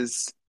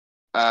is,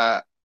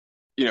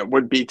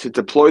 would be to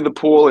deploy the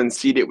pool and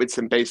seed it with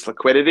some base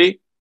liquidity.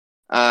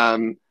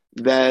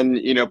 Then,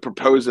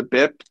 propose a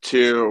BIP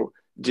to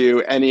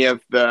do any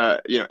of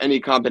the, any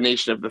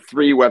combination of the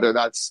three, whether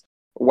that's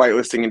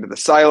whitelisting into the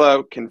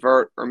silo,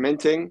 convert, or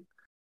minting.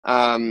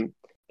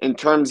 In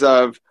terms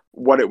of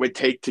what it would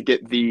take to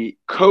get the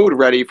code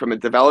ready from a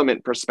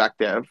development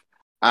perspective,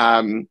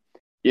 kind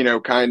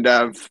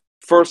of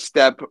first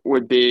step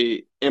would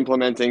be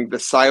implementing the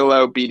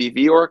silo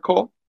BDV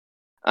oracle.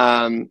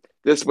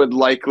 This would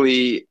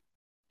likely,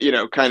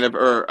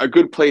 or a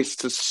good place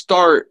to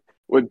start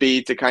would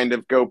be to kind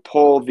of go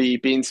pull the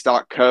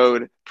Beanstalk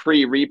code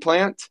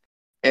pre-replant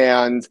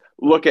and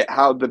look at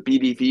how the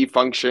BDV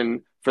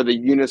function for the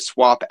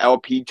Uniswap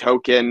LP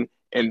token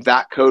and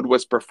that code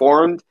was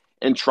performed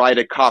and try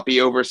to copy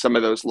over some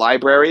of those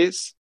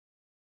libraries.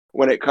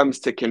 When it comes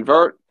to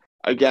convert,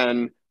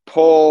 again,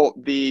 pull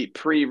the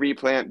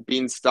pre-replant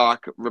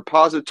Beanstalk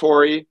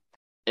repository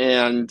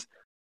and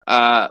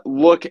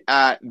look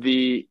at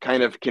the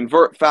kind of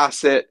convert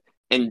facet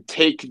and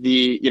take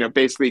the,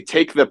 basically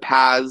take the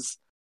paths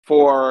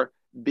for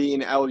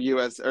being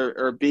LUS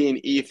or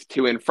being ETH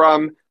to and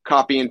from,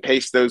 copy and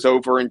paste those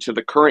over into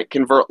the current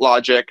convert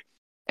logic.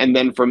 And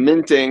then for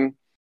minting,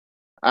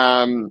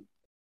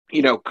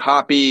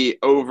 copy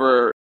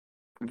over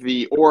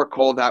the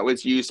oracle that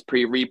was used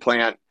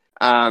pre-replant,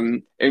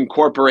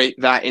 incorporate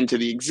that into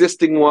the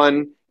existing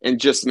one, and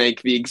just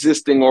make the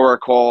existing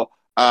oracle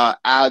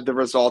add the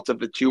results of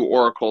the two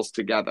oracles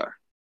together.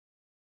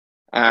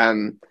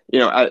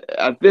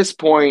 At this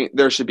point,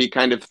 there should be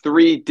kind of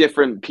three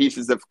different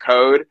pieces of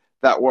code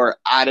that were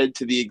added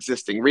to the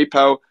existing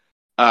repo.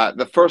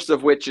 The first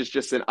of which is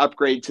just an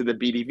upgrade to the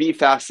BDV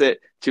facet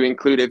to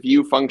include a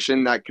view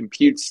function that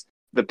computes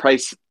the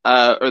price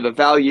or the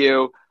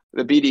value,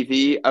 the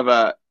BDV of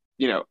a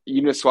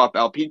Uniswap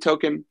LP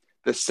token.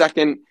 The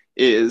second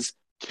is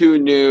 2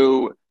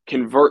 new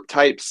convert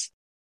types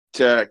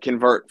to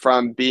convert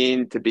from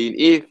Bean to Bean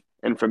ETH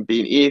and from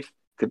Bean ETH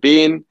to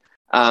Bean.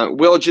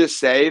 We'll just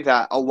say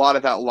that a lot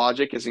of that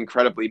logic is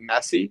incredibly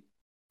messy,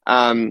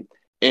 and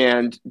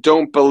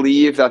don't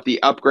believe that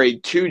the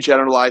upgrade to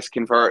generalized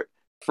convert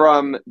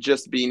from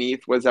just Bean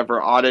ETH was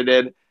ever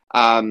audited.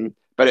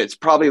 But it's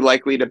probably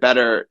likely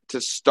better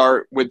to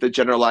start with the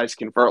generalized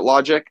convert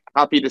logic.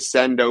 Happy to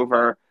send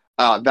over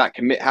that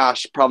commit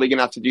hash. Probably going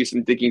to have to do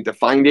some digging to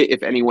find it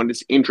if anyone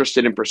is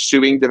interested in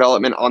pursuing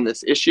development on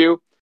this issue.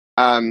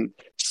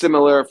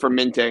 Similar for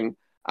minting.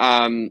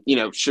 I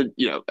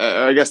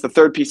guess the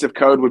third piece of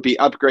code would be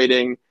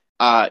upgrading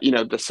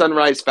the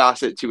Sunrise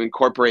facet to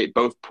incorporate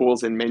both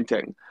pools and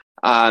minting.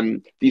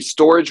 The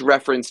storage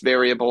reference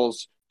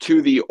variables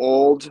to the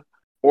old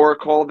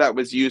Oracle that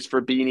was used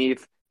for Bean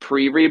ETH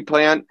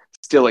pre-replant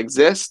still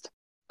exist.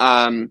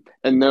 And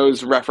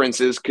those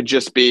references could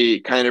just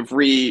be kind of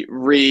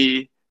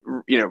reused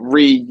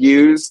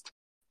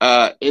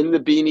in the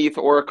Bean ETH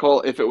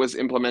Oracle if it was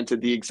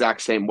implemented the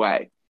exact same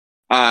way.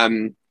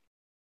 Kind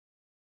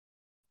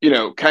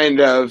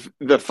of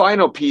the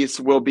final piece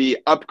will be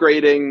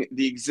upgrading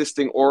the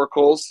existing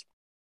oracles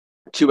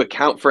to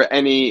account for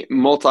any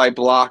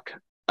multi-block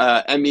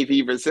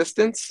MEV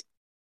resistance.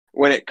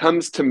 When it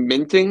comes to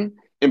minting,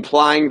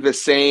 implying the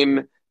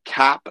same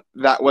cap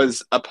that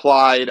was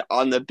applied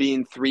on the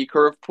Bean 3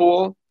 curve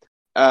pool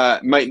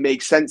might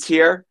make sense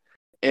here.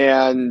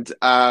 And,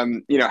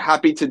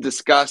 happy to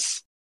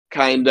discuss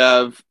kind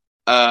of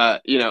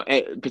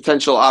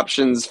potential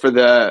options for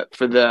the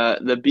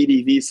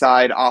BDV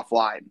side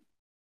offline.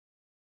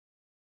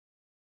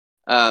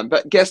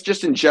 But guess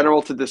just in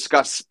general to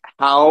discuss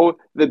how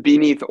the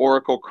Bean ETH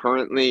Oracle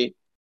currently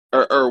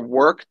or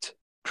worked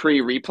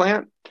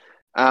pre-replant.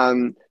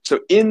 So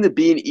in the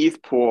Bean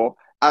ETH pool,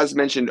 as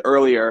mentioned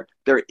earlier,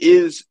 there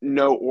is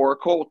no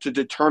oracle to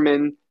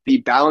determine the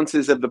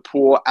balances of the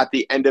pool at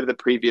the end of the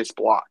previous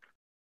block.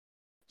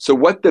 So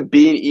what the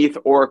Bean ETH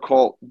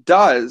Oracle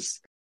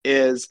does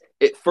is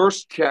it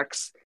first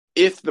checks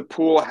if the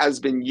pool has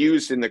been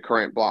used in the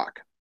current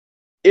block.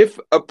 If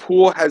a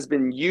pool has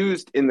been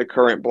used in the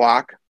current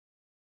block,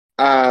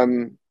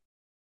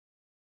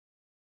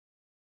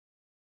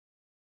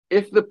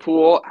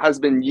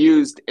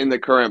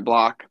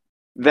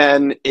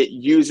 then it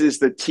uses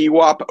the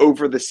TWAP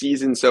over the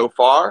season so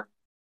far.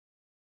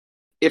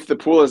 If the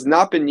pool has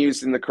not been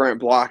used in the current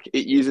block,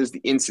 it uses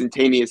the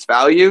instantaneous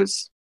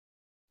values.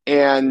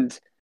 And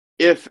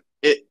if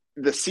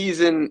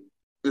the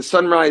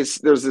sunrise,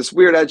 there's this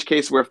weird edge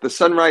case where if the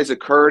sunrise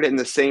occurred in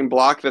the same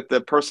block that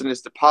the person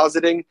is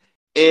depositing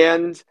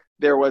and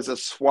there was a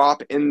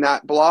swap in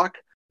that block,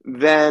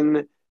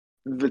 then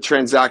the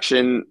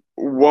transaction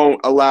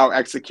won't allow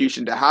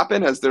execution to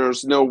happen, as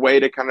there's no way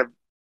to kind of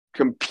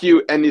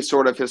compute any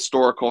sort of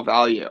historical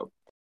value.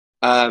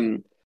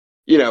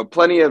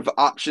 Plenty of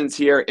options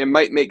here. It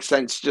might make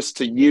sense just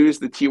to use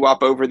the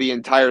TWAP over the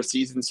entire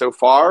season so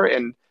far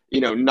and,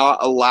 not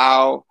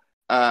allow,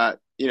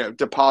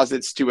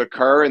 deposits to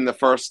occur in the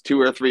first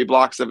 2 or 3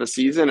 blocks of a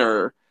season,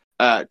 or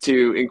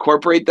to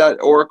incorporate that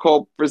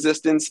oracle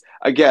resistance.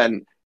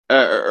 Again,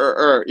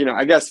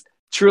 I guess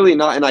truly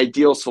not an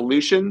ideal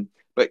solution,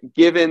 but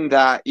given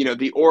that,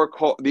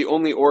 the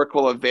only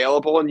oracle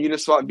available in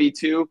Uniswap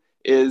v2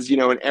 is,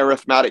 an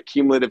arithmetic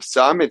cumulative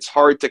sum, it's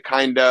hard to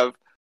kind of,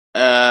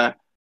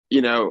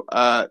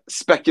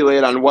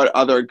 speculate on what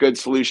other good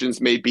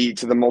solutions may be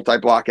to the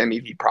multi-block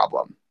MEV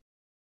problem.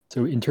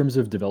 So in terms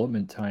of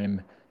development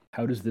time,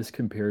 how does this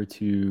compare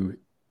to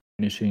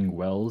finishing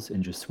wells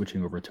and just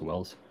switching over to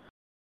wells?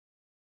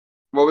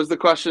 What was the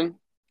question?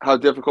 How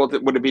difficult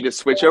would it be to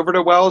switch over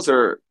to wells,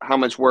 or how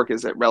much work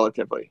is it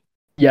relatively?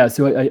 Yeah,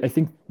 so I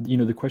think,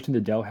 the question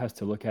that DAO has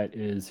to look at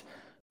is,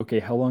 okay,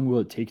 how long will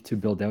it take to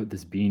build out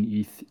this Bean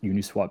ETH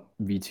Uniswap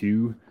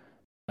v2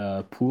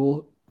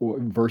 pool,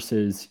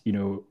 versus,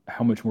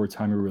 how much more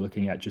time are we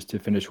looking at just to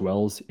finish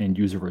wells and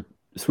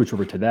switch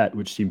over to that,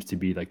 which seems to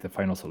be like the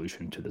final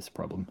solution to this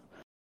problem.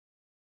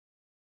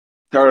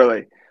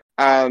 Totally.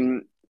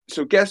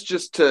 So guess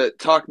just to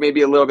talk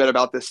maybe a little bit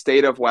about the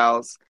state of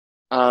wells.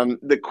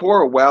 The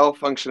core well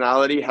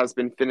functionality has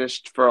been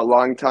finished for a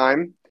long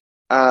time.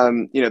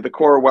 The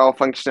core well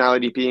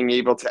functionality being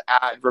able to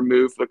add,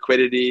 remove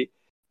liquidity,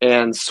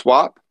 and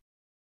swap.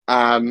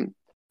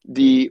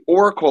 The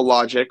oracle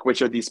logic,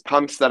 which are these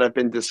pumps that have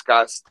been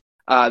discussed,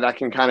 that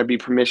can kind of be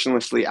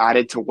permissionlessly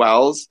added to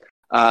wells,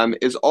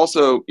 is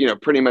also,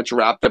 pretty much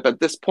wrapped up at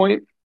this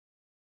point.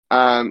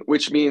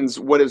 Which means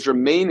what is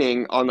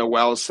remaining on the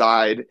well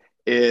side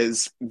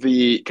is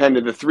the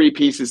 3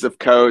 pieces of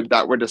code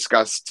that were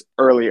discussed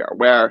earlier,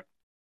 where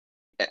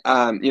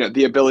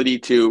the ability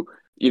to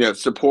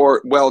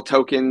support well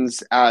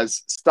tokens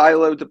as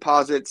stylo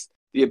deposits,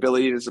 the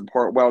ability to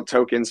support well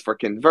tokens for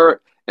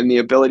convert, and the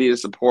ability to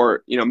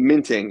support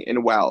minting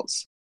in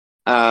wells.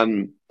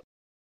 The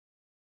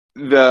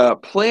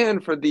plan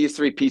for these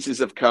three pieces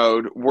of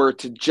code were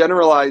to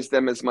generalize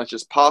them as much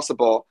as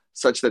possible,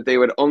 such that they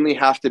would only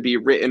have to be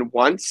written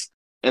once,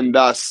 and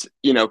thus,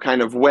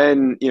 kind of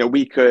when,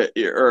 we could,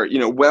 or,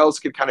 wells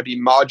could kind of be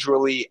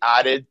modularly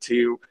added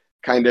to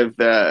kind of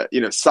the,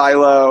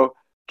 silo,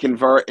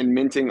 convert, and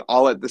minting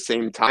all at the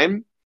same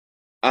time.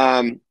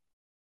 And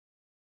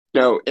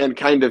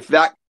kind of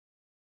that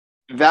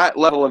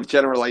level of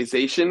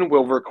generalization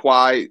will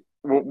require,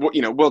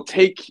 will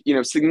take,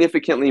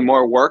 significantly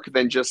more work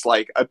than just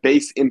like a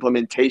base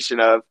implementation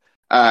of,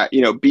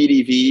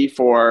 BDV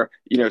for,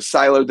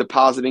 silo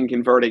depositing,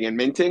 converting, and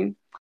minting.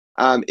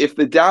 If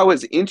the DAO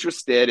is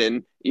interested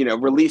in,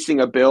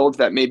 releasing a build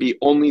that maybe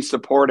only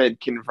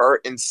supported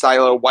convert and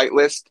silo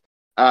whitelist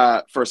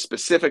for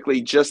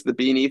specifically just the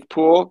Bean ETH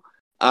pool,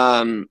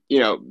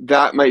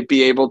 that might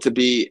be able to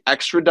be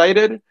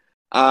extradited.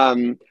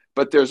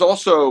 But there's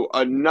also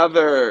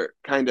another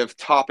kind of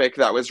topic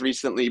that was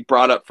recently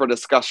brought up for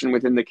discussion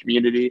within the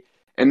community,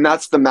 and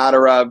that's the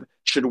matter of,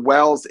 should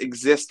wells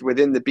exist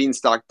within the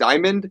Beanstalk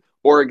Diamond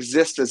or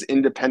exist as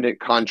independent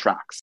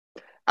contracts?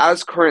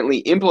 As currently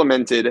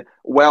implemented,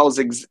 wells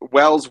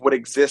would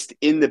exist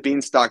in the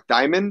Beanstalk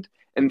Diamond,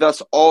 and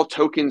thus all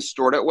tokens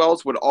stored at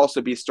wells would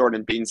also be stored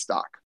in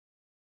Beanstalk.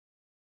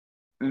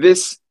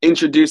 This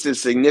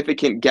introduces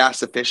significant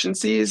gas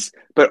efficiencies,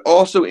 but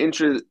also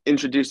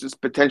introduces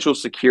potential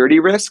security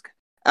risk,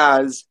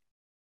 as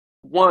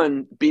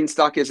one,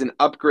 Beanstalk is an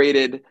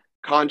upgraded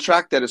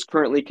contract that is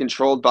currently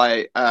controlled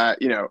by a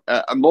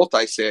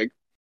multi-sig,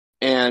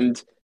 and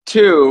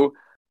two,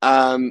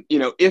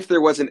 if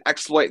there was an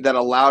exploit that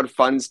allowed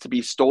funds to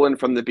be stolen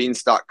from the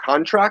Beanstalk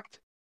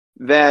contract,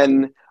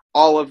 then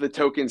all of the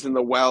tokens in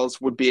the wells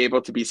would be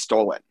able to be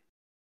stolen.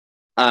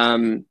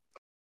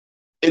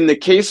 In the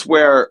case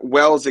where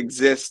wells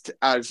exist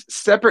as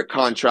separate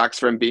contracts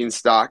from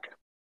Beanstalk,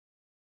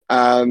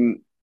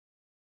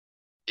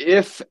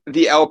 if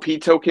the LP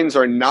tokens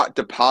are not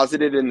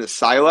deposited in the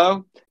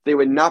silo, they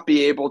would not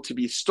be able to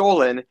be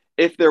stolen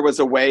if there was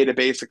a way to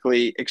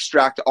basically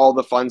extract all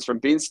the funds from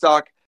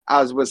Beanstalk,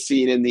 as was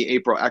seen in the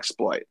April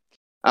exploit.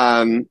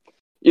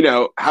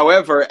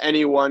 However,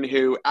 anyone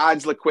who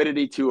adds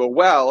liquidity to a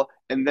well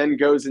and then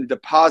goes and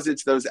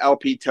deposits those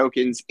LP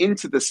tokens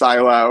into the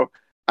silo,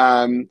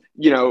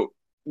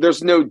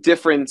 there's no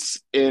difference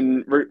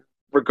in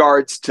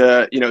regards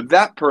to,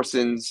 that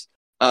person's,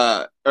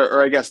 or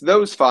I guess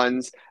those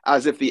funds,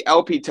 as if the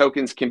LP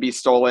tokens can be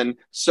stolen,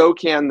 so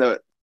can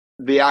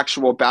the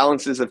actual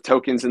balances of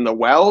tokens in the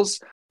wells.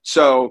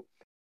 So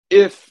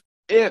if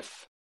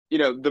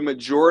the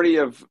majority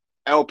of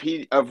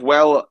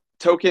well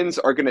tokens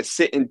are going to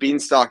sit in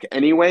Beanstalk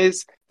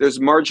anyways,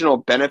 there's marginal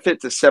benefit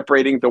to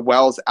separating the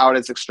wells out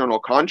as external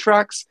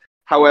contracts.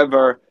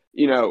 However,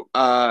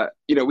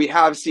 we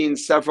have seen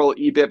several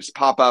EBIPs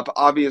pop up.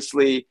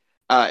 Obviously,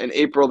 in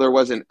April there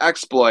was an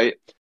exploit,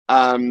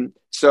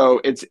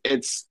 so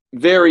it's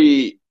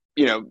very,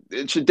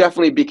 it should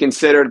definitely be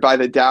considered by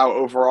the DAO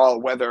overall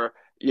whether,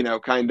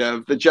 kind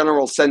of the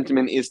general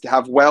sentiment is to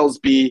have wells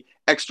be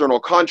external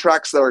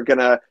contracts that are going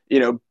to,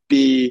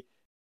 be,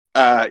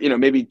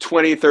 maybe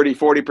 20, 30,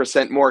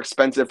 40% more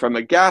expensive from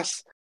a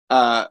gas,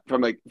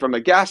 from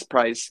a gas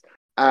price,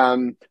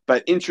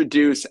 but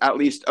introduce at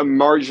least a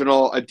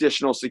marginal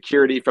additional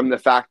security from the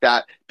fact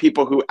that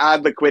people who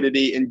add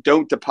liquidity and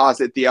don't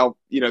deposit the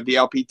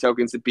LP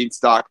tokens at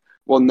Beanstalk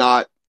will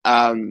not,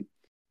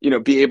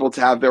 be able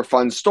to have their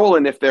funds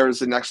stolen if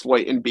there's an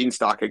exploit in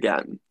Beanstalk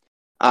again.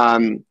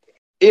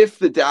 If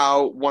the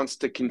DAO wants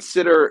to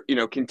consider,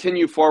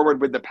 continue forward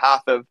with the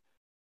path of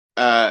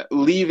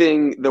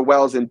leaving the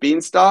wells in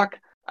Beanstalk,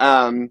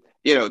 then,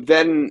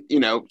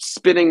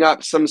 spinning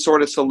up some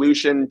sort of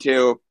solution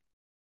to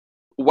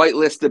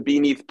whitelist the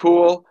Bean ETH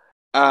pool,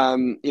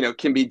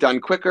 can be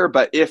done quicker.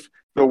 But if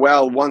the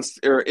well wants,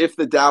 or if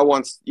the DAO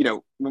wants,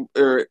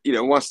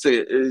 wants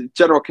to,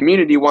 general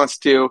community wants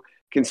to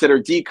consider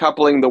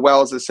decoupling the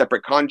wells as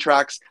separate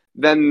contracts,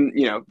 then,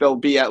 there'll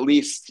be at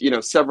least,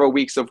 several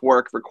weeks of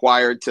work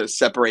required to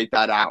separate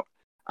that out.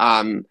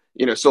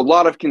 So a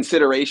lot of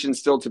consideration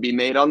still to be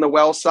made on the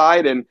well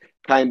side, and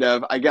kind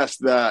of, I guess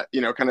the,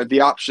 kind of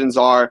the options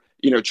are,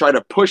 try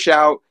to push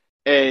out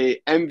a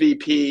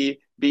MVP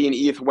Bean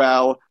ETH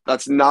well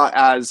that's not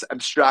as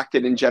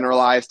abstracted and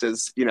generalized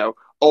as,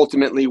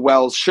 ultimately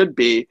wells should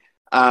be,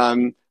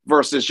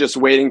 versus just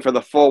waiting for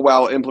the full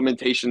well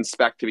implementation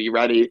spec to be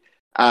ready.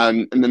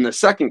 And then the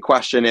second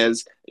question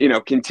is,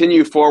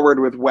 continue forward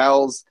with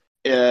wells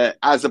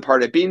as a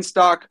part of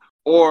Beanstalk,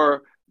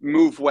 or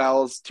move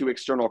wells to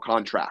external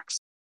contracts.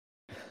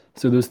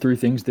 So those three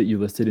things that you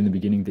listed in the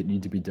beginning that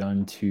need to be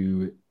done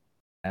to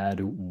add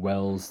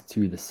wells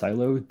to the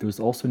silo, those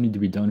also need to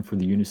be done for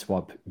the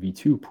Uniswap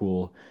V2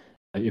 pool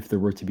if there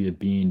were to be a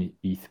Bean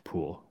ETH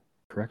pool,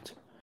 correct?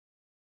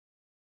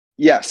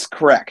 Yes,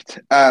 correct.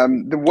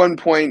 The one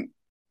point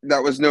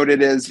that was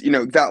noted is,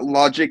 that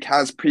logic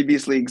has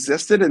previously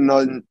existed and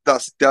then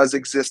thus does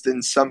exist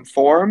in some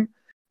form.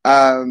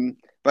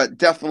 But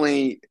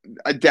definitely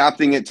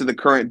adapting it to the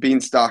current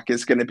Beanstalk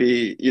is going to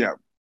be,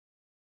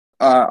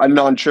 a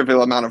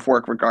non-trivial amount of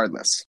work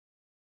regardless.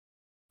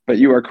 But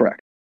you are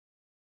correct.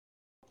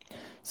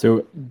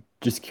 So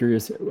just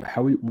curious,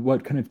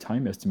 what kind of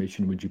time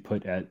estimation would you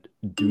put at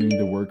doing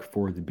the work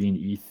for the Bean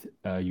ETH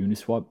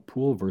Uniswap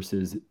pool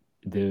versus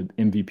the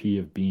MVP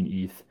of Bean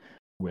ETH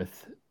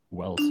with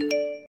Wells?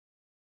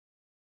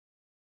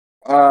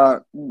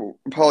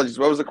 Apologies.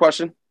 What was the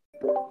question?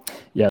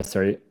 Yeah,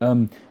 sorry.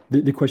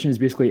 The question is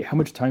basically how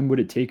much time would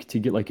it take to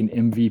get like an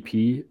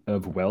MVP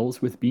of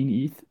Wells with Bean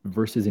ETH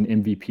versus an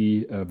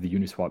MVP of the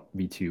Uniswap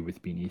V2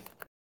 with Bean ETH?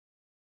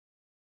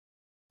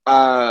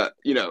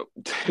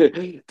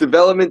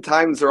 Development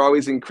times are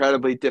always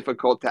incredibly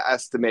difficult to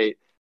estimate.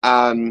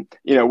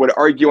 Would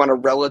argue on a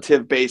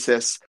relative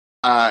basis,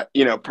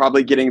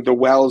 probably getting the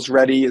wells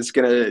ready is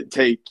going to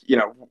take,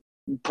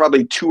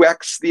 probably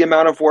 2x the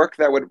amount of work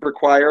that would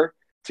require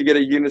to get a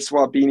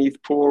Uniswap Bean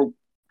ETH pool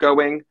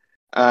going.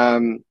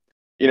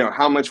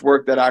 How much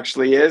work that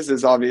actually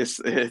is obvious.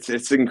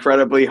 It's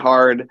incredibly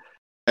hard,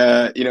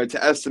 to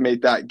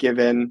estimate that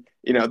given,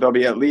 there'll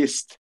be at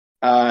least,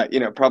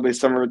 probably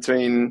somewhere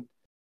between,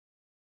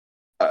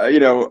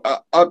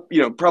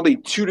 probably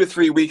 2 to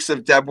 3 weeks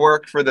of dev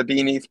work for the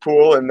Bean ETH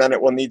pool, and then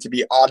it will need to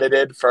be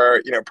audited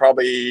for,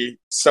 probably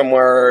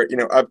somewhere,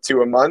 up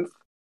to a month.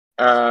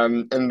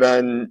 And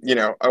then,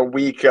 a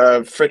week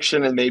of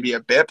friction and maybe a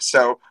BIP.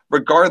 So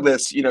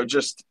regardless,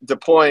 just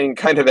deploying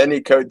kind of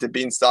any code to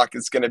Beanstalk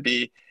is going to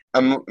be,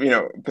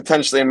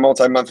 potentially a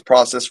multi-month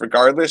process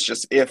regardless,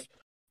 just if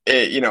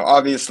it,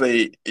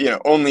 obviously,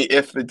 only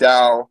if the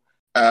DAO,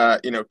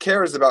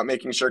 cares about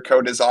making sure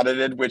code is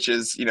audited, which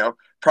is,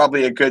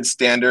 probably a good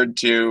standard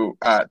to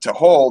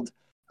hold.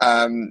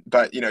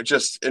 But,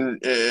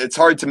 it's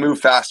hard to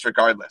move fast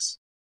regardless.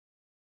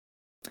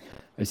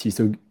 I see.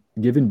 So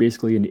given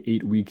basically an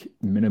 8-week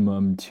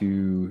minimum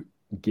to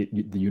get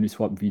the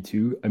Uniswap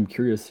V2, I'm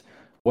curious,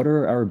 what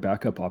are our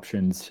backup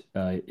options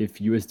if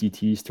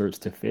USDT starts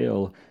to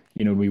fail?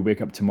 We wake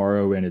up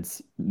tomorrow and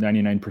it's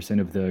 99%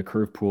 of the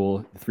curve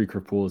pool, the 3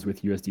 curve pool is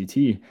with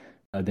USDT.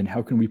 Then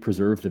how can we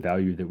preserve the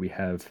value that we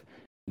have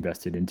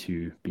invested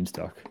into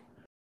Beanstalk?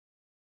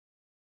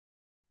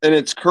 In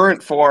its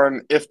current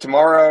form, if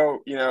tomorrow,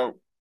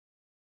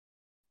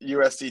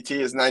 USDT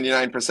is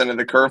 99% of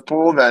the curve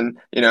pool, then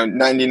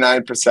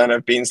 99%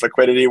 of Bean's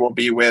liquidity will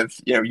be with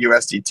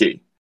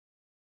USDT.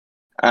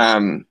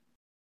 In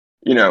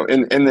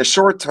the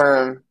short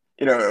term,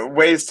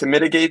 ways to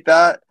mitigate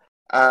that.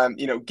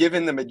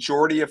 Given the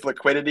majority of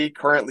liquidity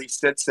currently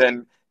sits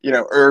in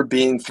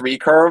Bean 3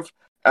 curve,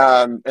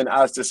 and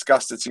as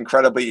discussed, it's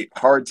incredibly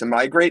hard to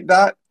migrate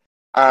that.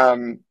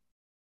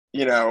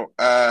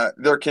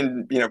 There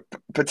can,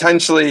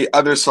 potentially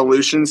other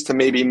solutions to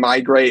maybe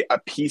migrate a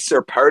piece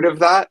or part of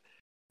that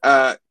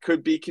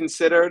could be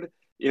considered,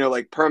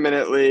 like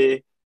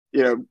permanently,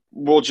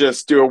 we'll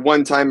just do a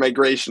one-time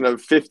migration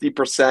of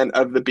 50%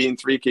 of the Bean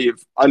 3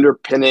 curve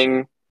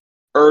underpinning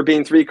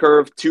Bean 3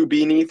 curve to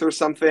Bean ETH or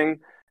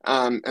something.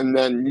 And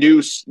then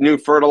new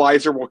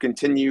fertilizer will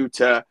continue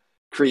to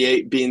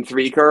create Bean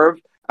 3 curve.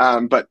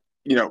 But,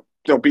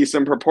 there'll be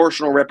some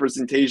proportional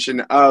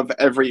representation of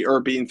every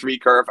Bean 3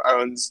 curve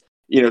owns,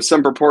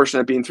 some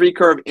proportion of Bean 3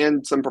 curve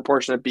and some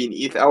proportion of Bean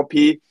ETH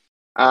LP.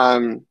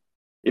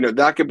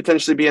 That could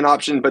potentially be an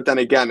option, but then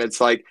again,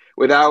 it's like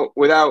without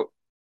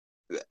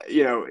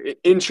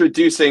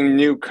introducing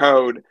new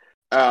code,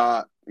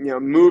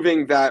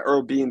 moving that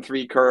Bean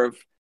 3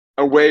 curve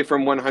away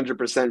from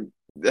 100%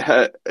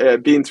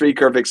 Bean 3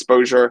 curve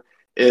exposure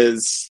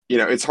is,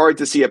 it's hard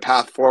to see a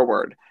path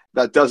forward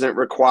that doesn't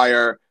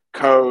require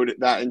code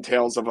that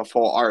entails of a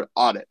full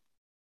audit.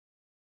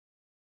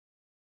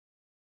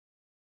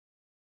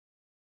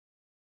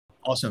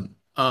 Awesome.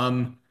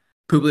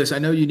 Publius, I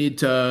know you need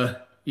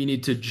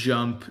to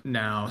jump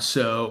now,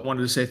 so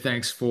wanted to say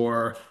thanks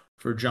for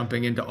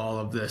jumping into all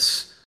of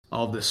this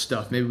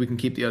stuff. Maybe we can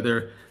keep the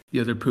other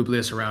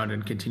Publius around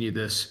and continue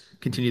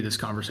this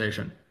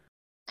conversation.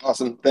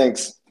 Awesome.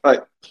 Thanks. Bye.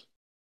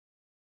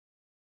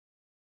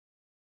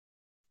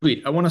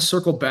 Sweet. I want to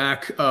circle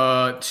back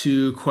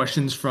to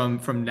questions from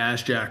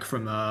NASDAQ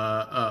from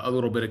a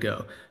little bit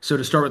ago. So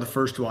to start with the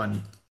first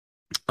one,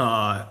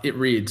 it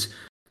reads,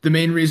 the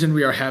main reason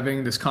we are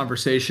having this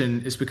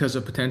conversation is because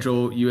of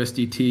potential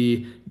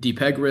USDT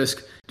depeg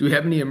risk. Do we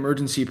have any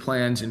emergency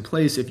plans in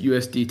place if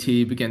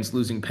USDT begins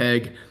losing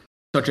peg,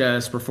 such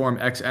as perform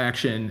X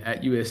action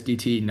at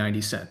USDT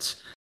 90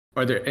 cents?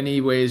 Are there any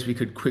ways we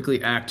could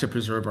quickly act to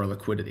preserve our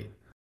liquidity?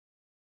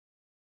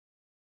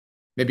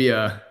 Maybe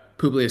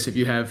Publius, if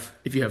you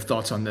have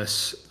thoughts on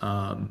this,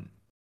 feel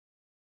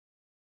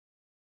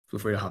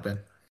free to hop in.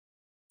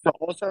 So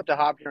I'll also have to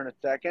hop here in a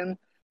second.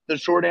 The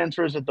short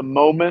answer is at the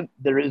moment,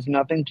 there is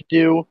nothing to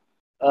do.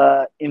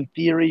 In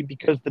theory,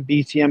 because the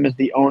BCM is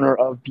the owner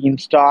of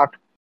Beanstalk,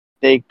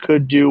 they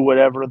could do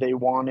whatever they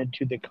wanted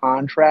to the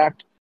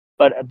contract.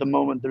 But at the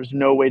moment, there's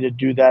no way to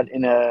do that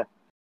in a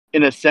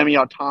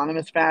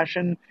semi-autonomous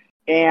fashion.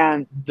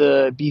 And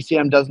the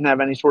BCM doesn't have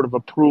any sort of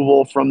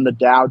approval from the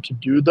DAO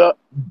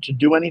to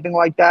do anything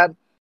like that.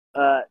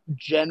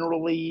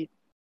 Generally,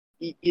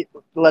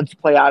 let's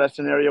play out a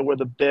scenario where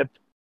the BIP,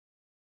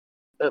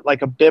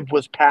 like a BIP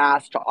was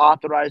passed to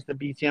authorize the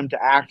BCM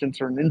to act in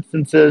certain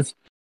instances.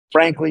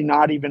 Frankly,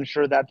 not even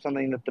sure that's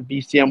something that the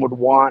BCM would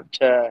want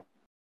to,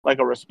 like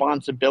a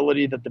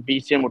responsibility that the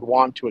BCM would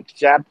want to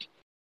accept.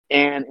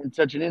 And in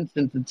such an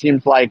instance, it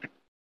seems like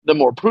the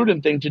more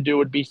prudent thing to do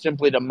would be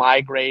simply to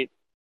migrate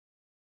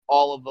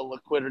all of the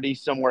liquidity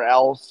somewhere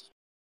else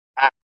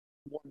at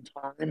one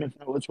time, if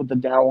that was what the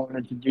DAO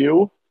wanted to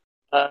do.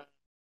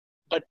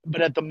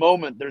 But at the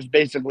moment, there's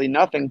basically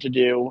nothing to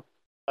do.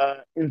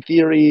 In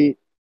theory,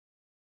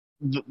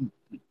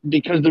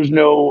 because there's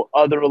no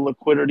other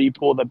liquidity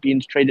pool that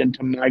Beans trade in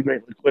to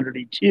migrate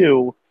liquidity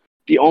to,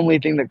 the only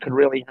thing that could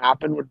really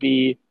happen would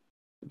be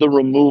the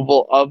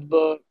removal of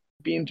the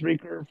Bean 3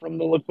 curve from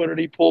the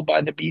liquidity pool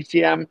by the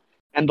BCM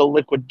and the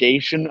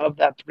liquidation of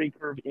that 3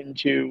 curve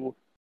into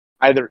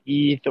either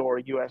ETH or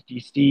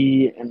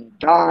USDC and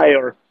DAI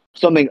or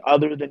something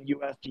other than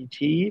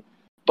USDT.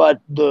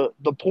 But the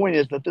point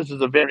is that this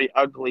is a very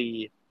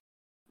ugly,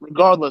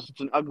 regardless,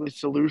 it's an ugly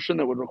solution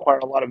that would require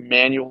a lot of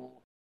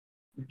manual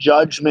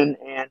judgment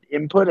and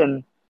input,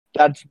 and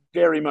that's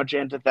very much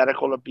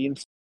antithetical to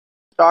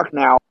Beanstalk.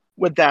 Now,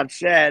 with that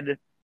said,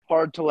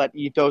 hard to let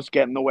ethos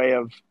get in the way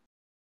of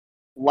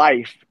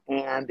life.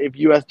 And if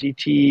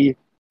USDT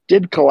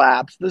did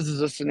collapse, this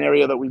is a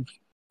scenario that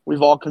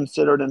we've all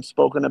considered and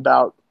spoken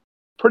about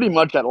pretty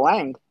much at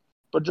length.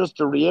 But just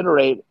to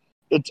reiterate,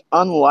 it's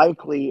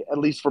unlikely, at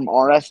least from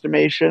our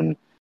estimation,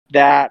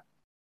 that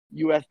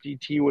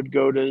USDT would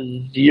go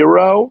to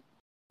zero,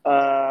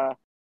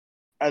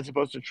 as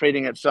opposed to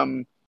trading at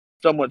some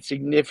somewhat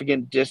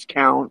significant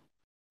discount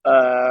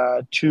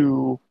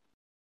to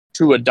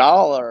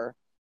 $1.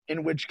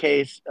 In which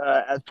case,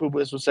 as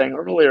Publius was saying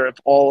earlier, if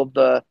all of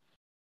the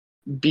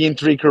Bean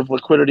 3 curve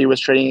liquidity was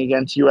trading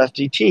against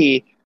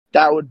USDT,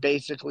 that would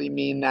basically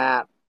mean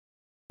that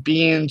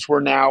Beans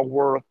were now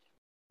worth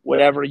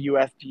whatever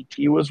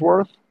USDT was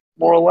worth,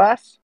 more or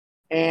less.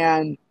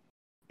 And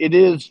it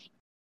is,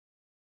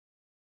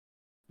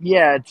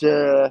 yeah,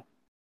 that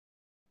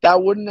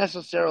wouldn't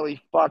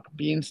necessarily fuck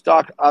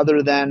Beanstalk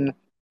other than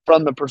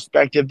from the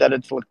perspective that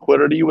its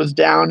liquidity was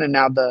down and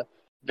now the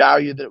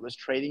value that it was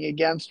trading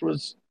against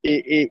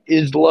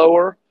is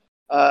lower.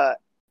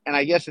 And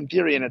I guess in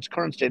theory, in its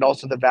current state,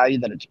 also the value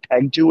that it's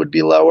pegged to would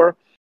be lower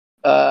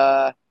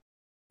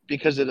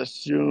because it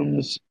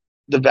assumes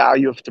the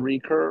value of 3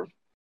 curve.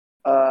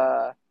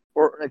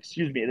 Or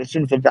excuse me, it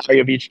assumes the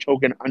value of each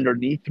token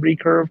underneath 3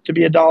 curve to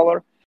be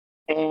 $1.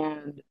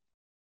 And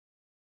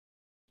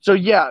so,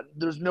 yeah,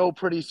 there's no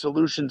pretty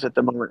solutions at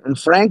the moment. And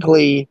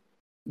frankly,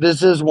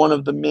 this is one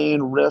of the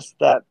main risks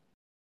that,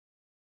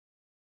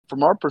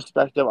 from our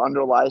perspective,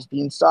 underlies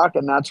Beanstalk.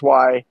 And that's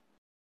why,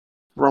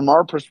 from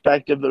our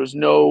perspective, there's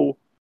no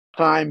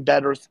time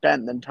better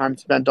spent than time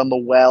spent on the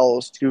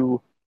wells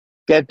to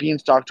get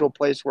Beanstalk to a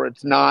place where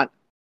it's not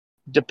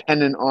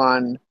dependent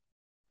on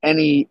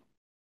any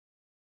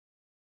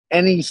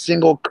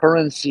single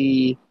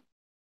currency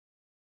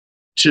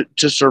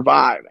to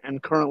survive.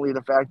 And currently,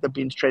 the fact that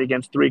Beans trade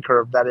against 3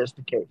 curve, that is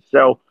the case.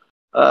 So,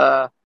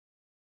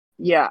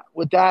 yeah,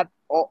 with that,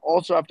 I'll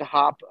also have to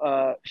hop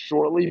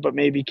shortly, but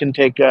maybe can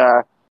take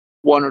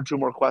 1 or 2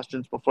 more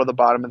questions before the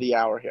bottom of the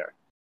hour here.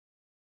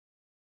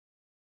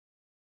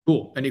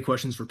 Cool. Any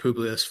questions for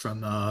Publius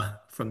from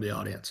the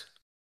audience?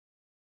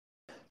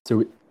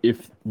 So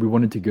if we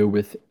wanted to go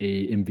with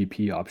a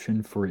MVP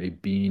option for a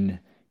Bean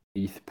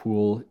ETH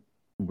pool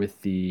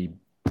with the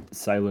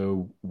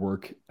silo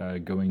work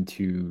going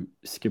to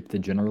skip the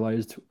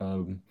generalized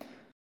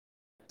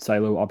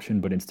silo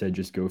option, but instead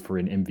just go for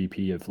an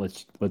MVP of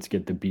let's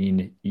get the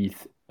Bean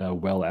ETH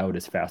well out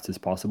as fast as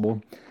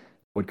possible.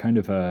 What kind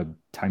of a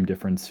time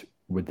difference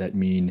would that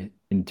mean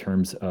in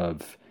terms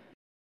of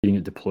getting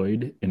it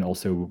deployed, and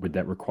also would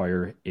that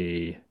require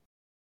a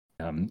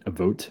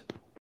vote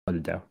by the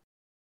DAO?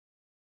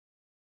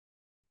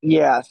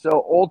 Yeah,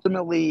 so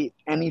ultimately,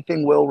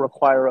 anything will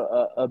require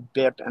a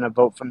BIP and a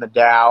vote from the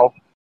DAO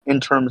in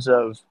terms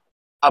of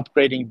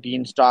upgrading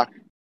Beanstalk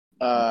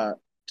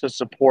to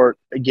support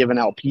a given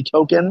LP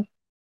token.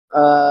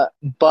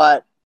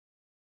 But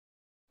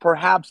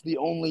perhaps the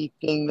only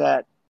thing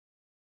that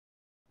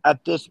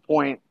at this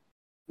point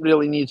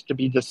really needs to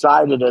be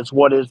decided is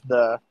what is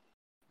the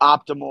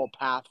optimal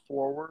path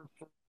forward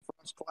for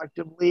us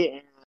collectively.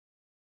 And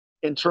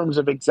in terms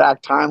of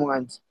exact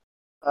timelines,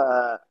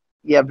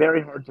 yeah,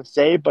 very hard to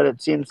say, but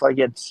it seems like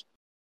it's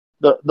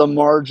the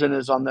margin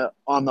is on the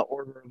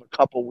order of a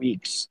couple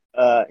weeks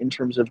in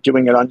terms of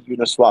doing it on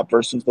Uniswap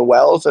versus the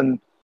Wells, and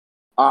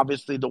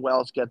obviously the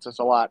Wells gets us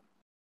a lot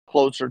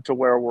closer to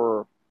where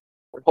we're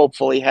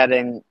hopefully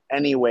heading,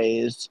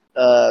 anyways.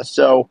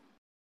 So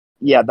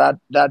yeah,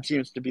 that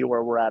seems to be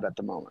where we're at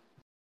the moment.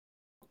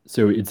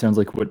 So it sounds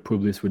like what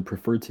Publius would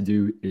prefer to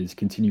do is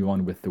continue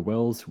on with the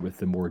Wells with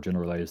the more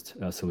generalized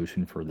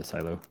solution for the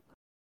silo.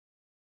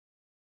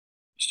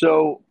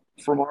 So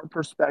from our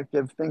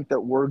perspective, think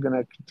that we're going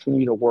to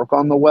continue to work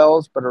on the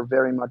Wells, but are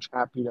very much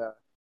happy to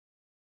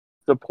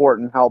support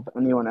and help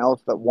anyone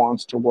else that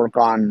wants to work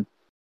on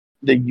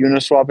the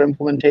Uniswap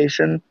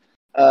implementation,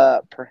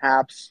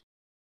 perhaps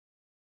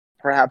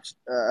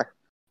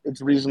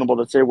it's reasonable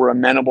to say we're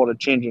amenable to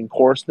changing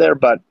course there,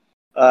 but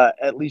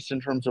at least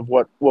in terms of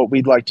what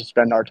we'd like to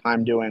spend our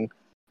time doing,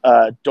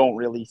 don't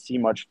really see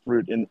much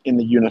fruit in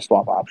the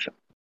Uniswap option.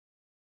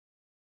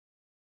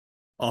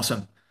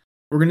 Awesome.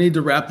 We're gonna need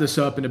to wrap this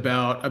up in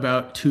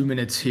about 2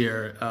 minutes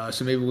here.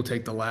 So maybe we'll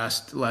take the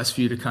last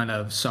few to kind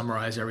of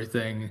summarize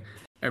everything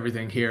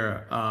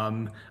here.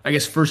 I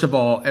guess first of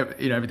all,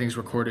 everything's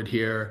recorded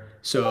here,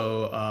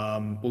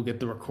 so we'll get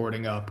the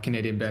recording up.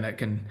 Canadian Bennett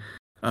can,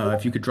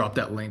 if you could drop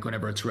that link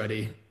whenever it's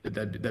ready,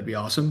 that'd be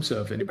awesome.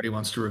 So if anybody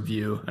wants to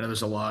review, I know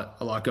there's a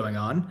lot going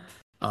on.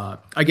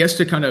 I guess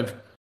to kind of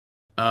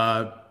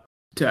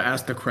to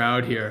ask the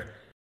crowd here,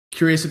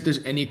 curious if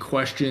there's any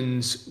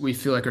questions we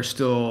feel like are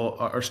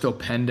still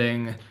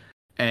pending,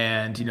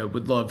 and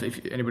would love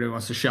if anybody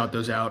wants to shout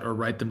those out or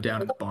write them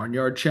down in the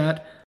Barnyard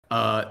chat.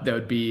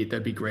 That'd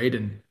be great.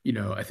 And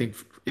I think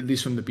at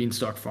least from the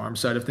Beanstalk Farm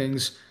side of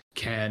things,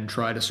 can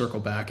try to circle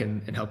back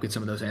and help get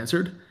some of those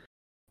answered.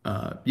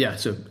 Yeah.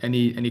 So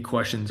any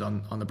questions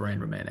on the brain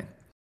remaining?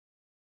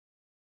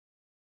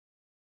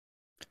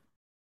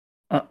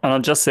 And I'll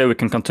just say we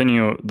can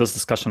continue this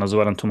discussion as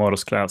well in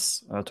tomorrow's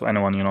class. To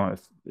anyone,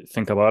 if you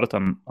think about it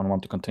and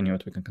want to continue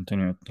it, we can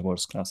continue it in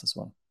tomorrow's class as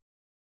well.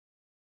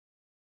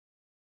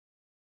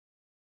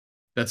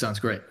 That sounds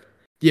great.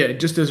 Yeah,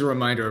 just as a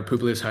reminder,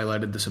 Publius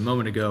highlighted this a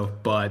moment ago,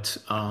 but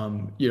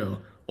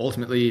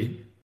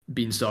ultimately,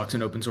 Beanstalk's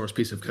an open source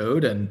piece of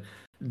code, and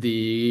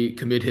the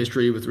commit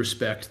history with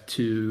respect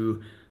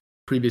to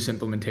previous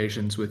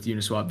implementations with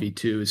Uniswap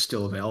v2 is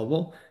still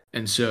available.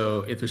 And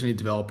so, if there's any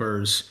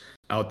developers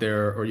out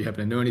there, or you happen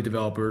to know any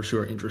developers who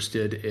are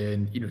interested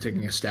in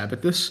taking a stab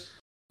at this,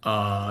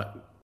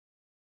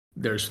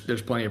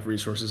 there's plenty of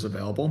resources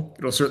available.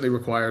 It'll certainly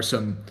require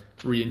some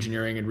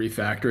re-engineering and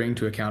refactoring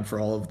to account for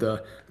all of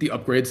the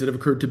upgrades that have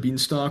occurred to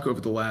Beanstalk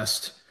over the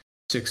last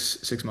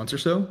six months or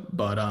so.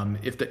 But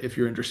if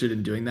you're interested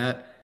in doing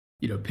that,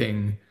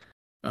 ping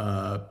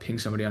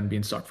somebody on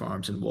Beanstalk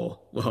Farms, and we'll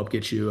help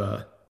get you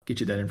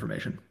that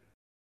information.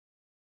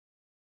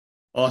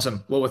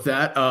 Awesome. Well, with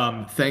that,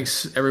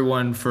 thanks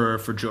everyone for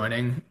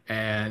joining,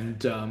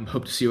 and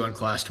hope to see you on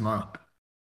class tomorrow.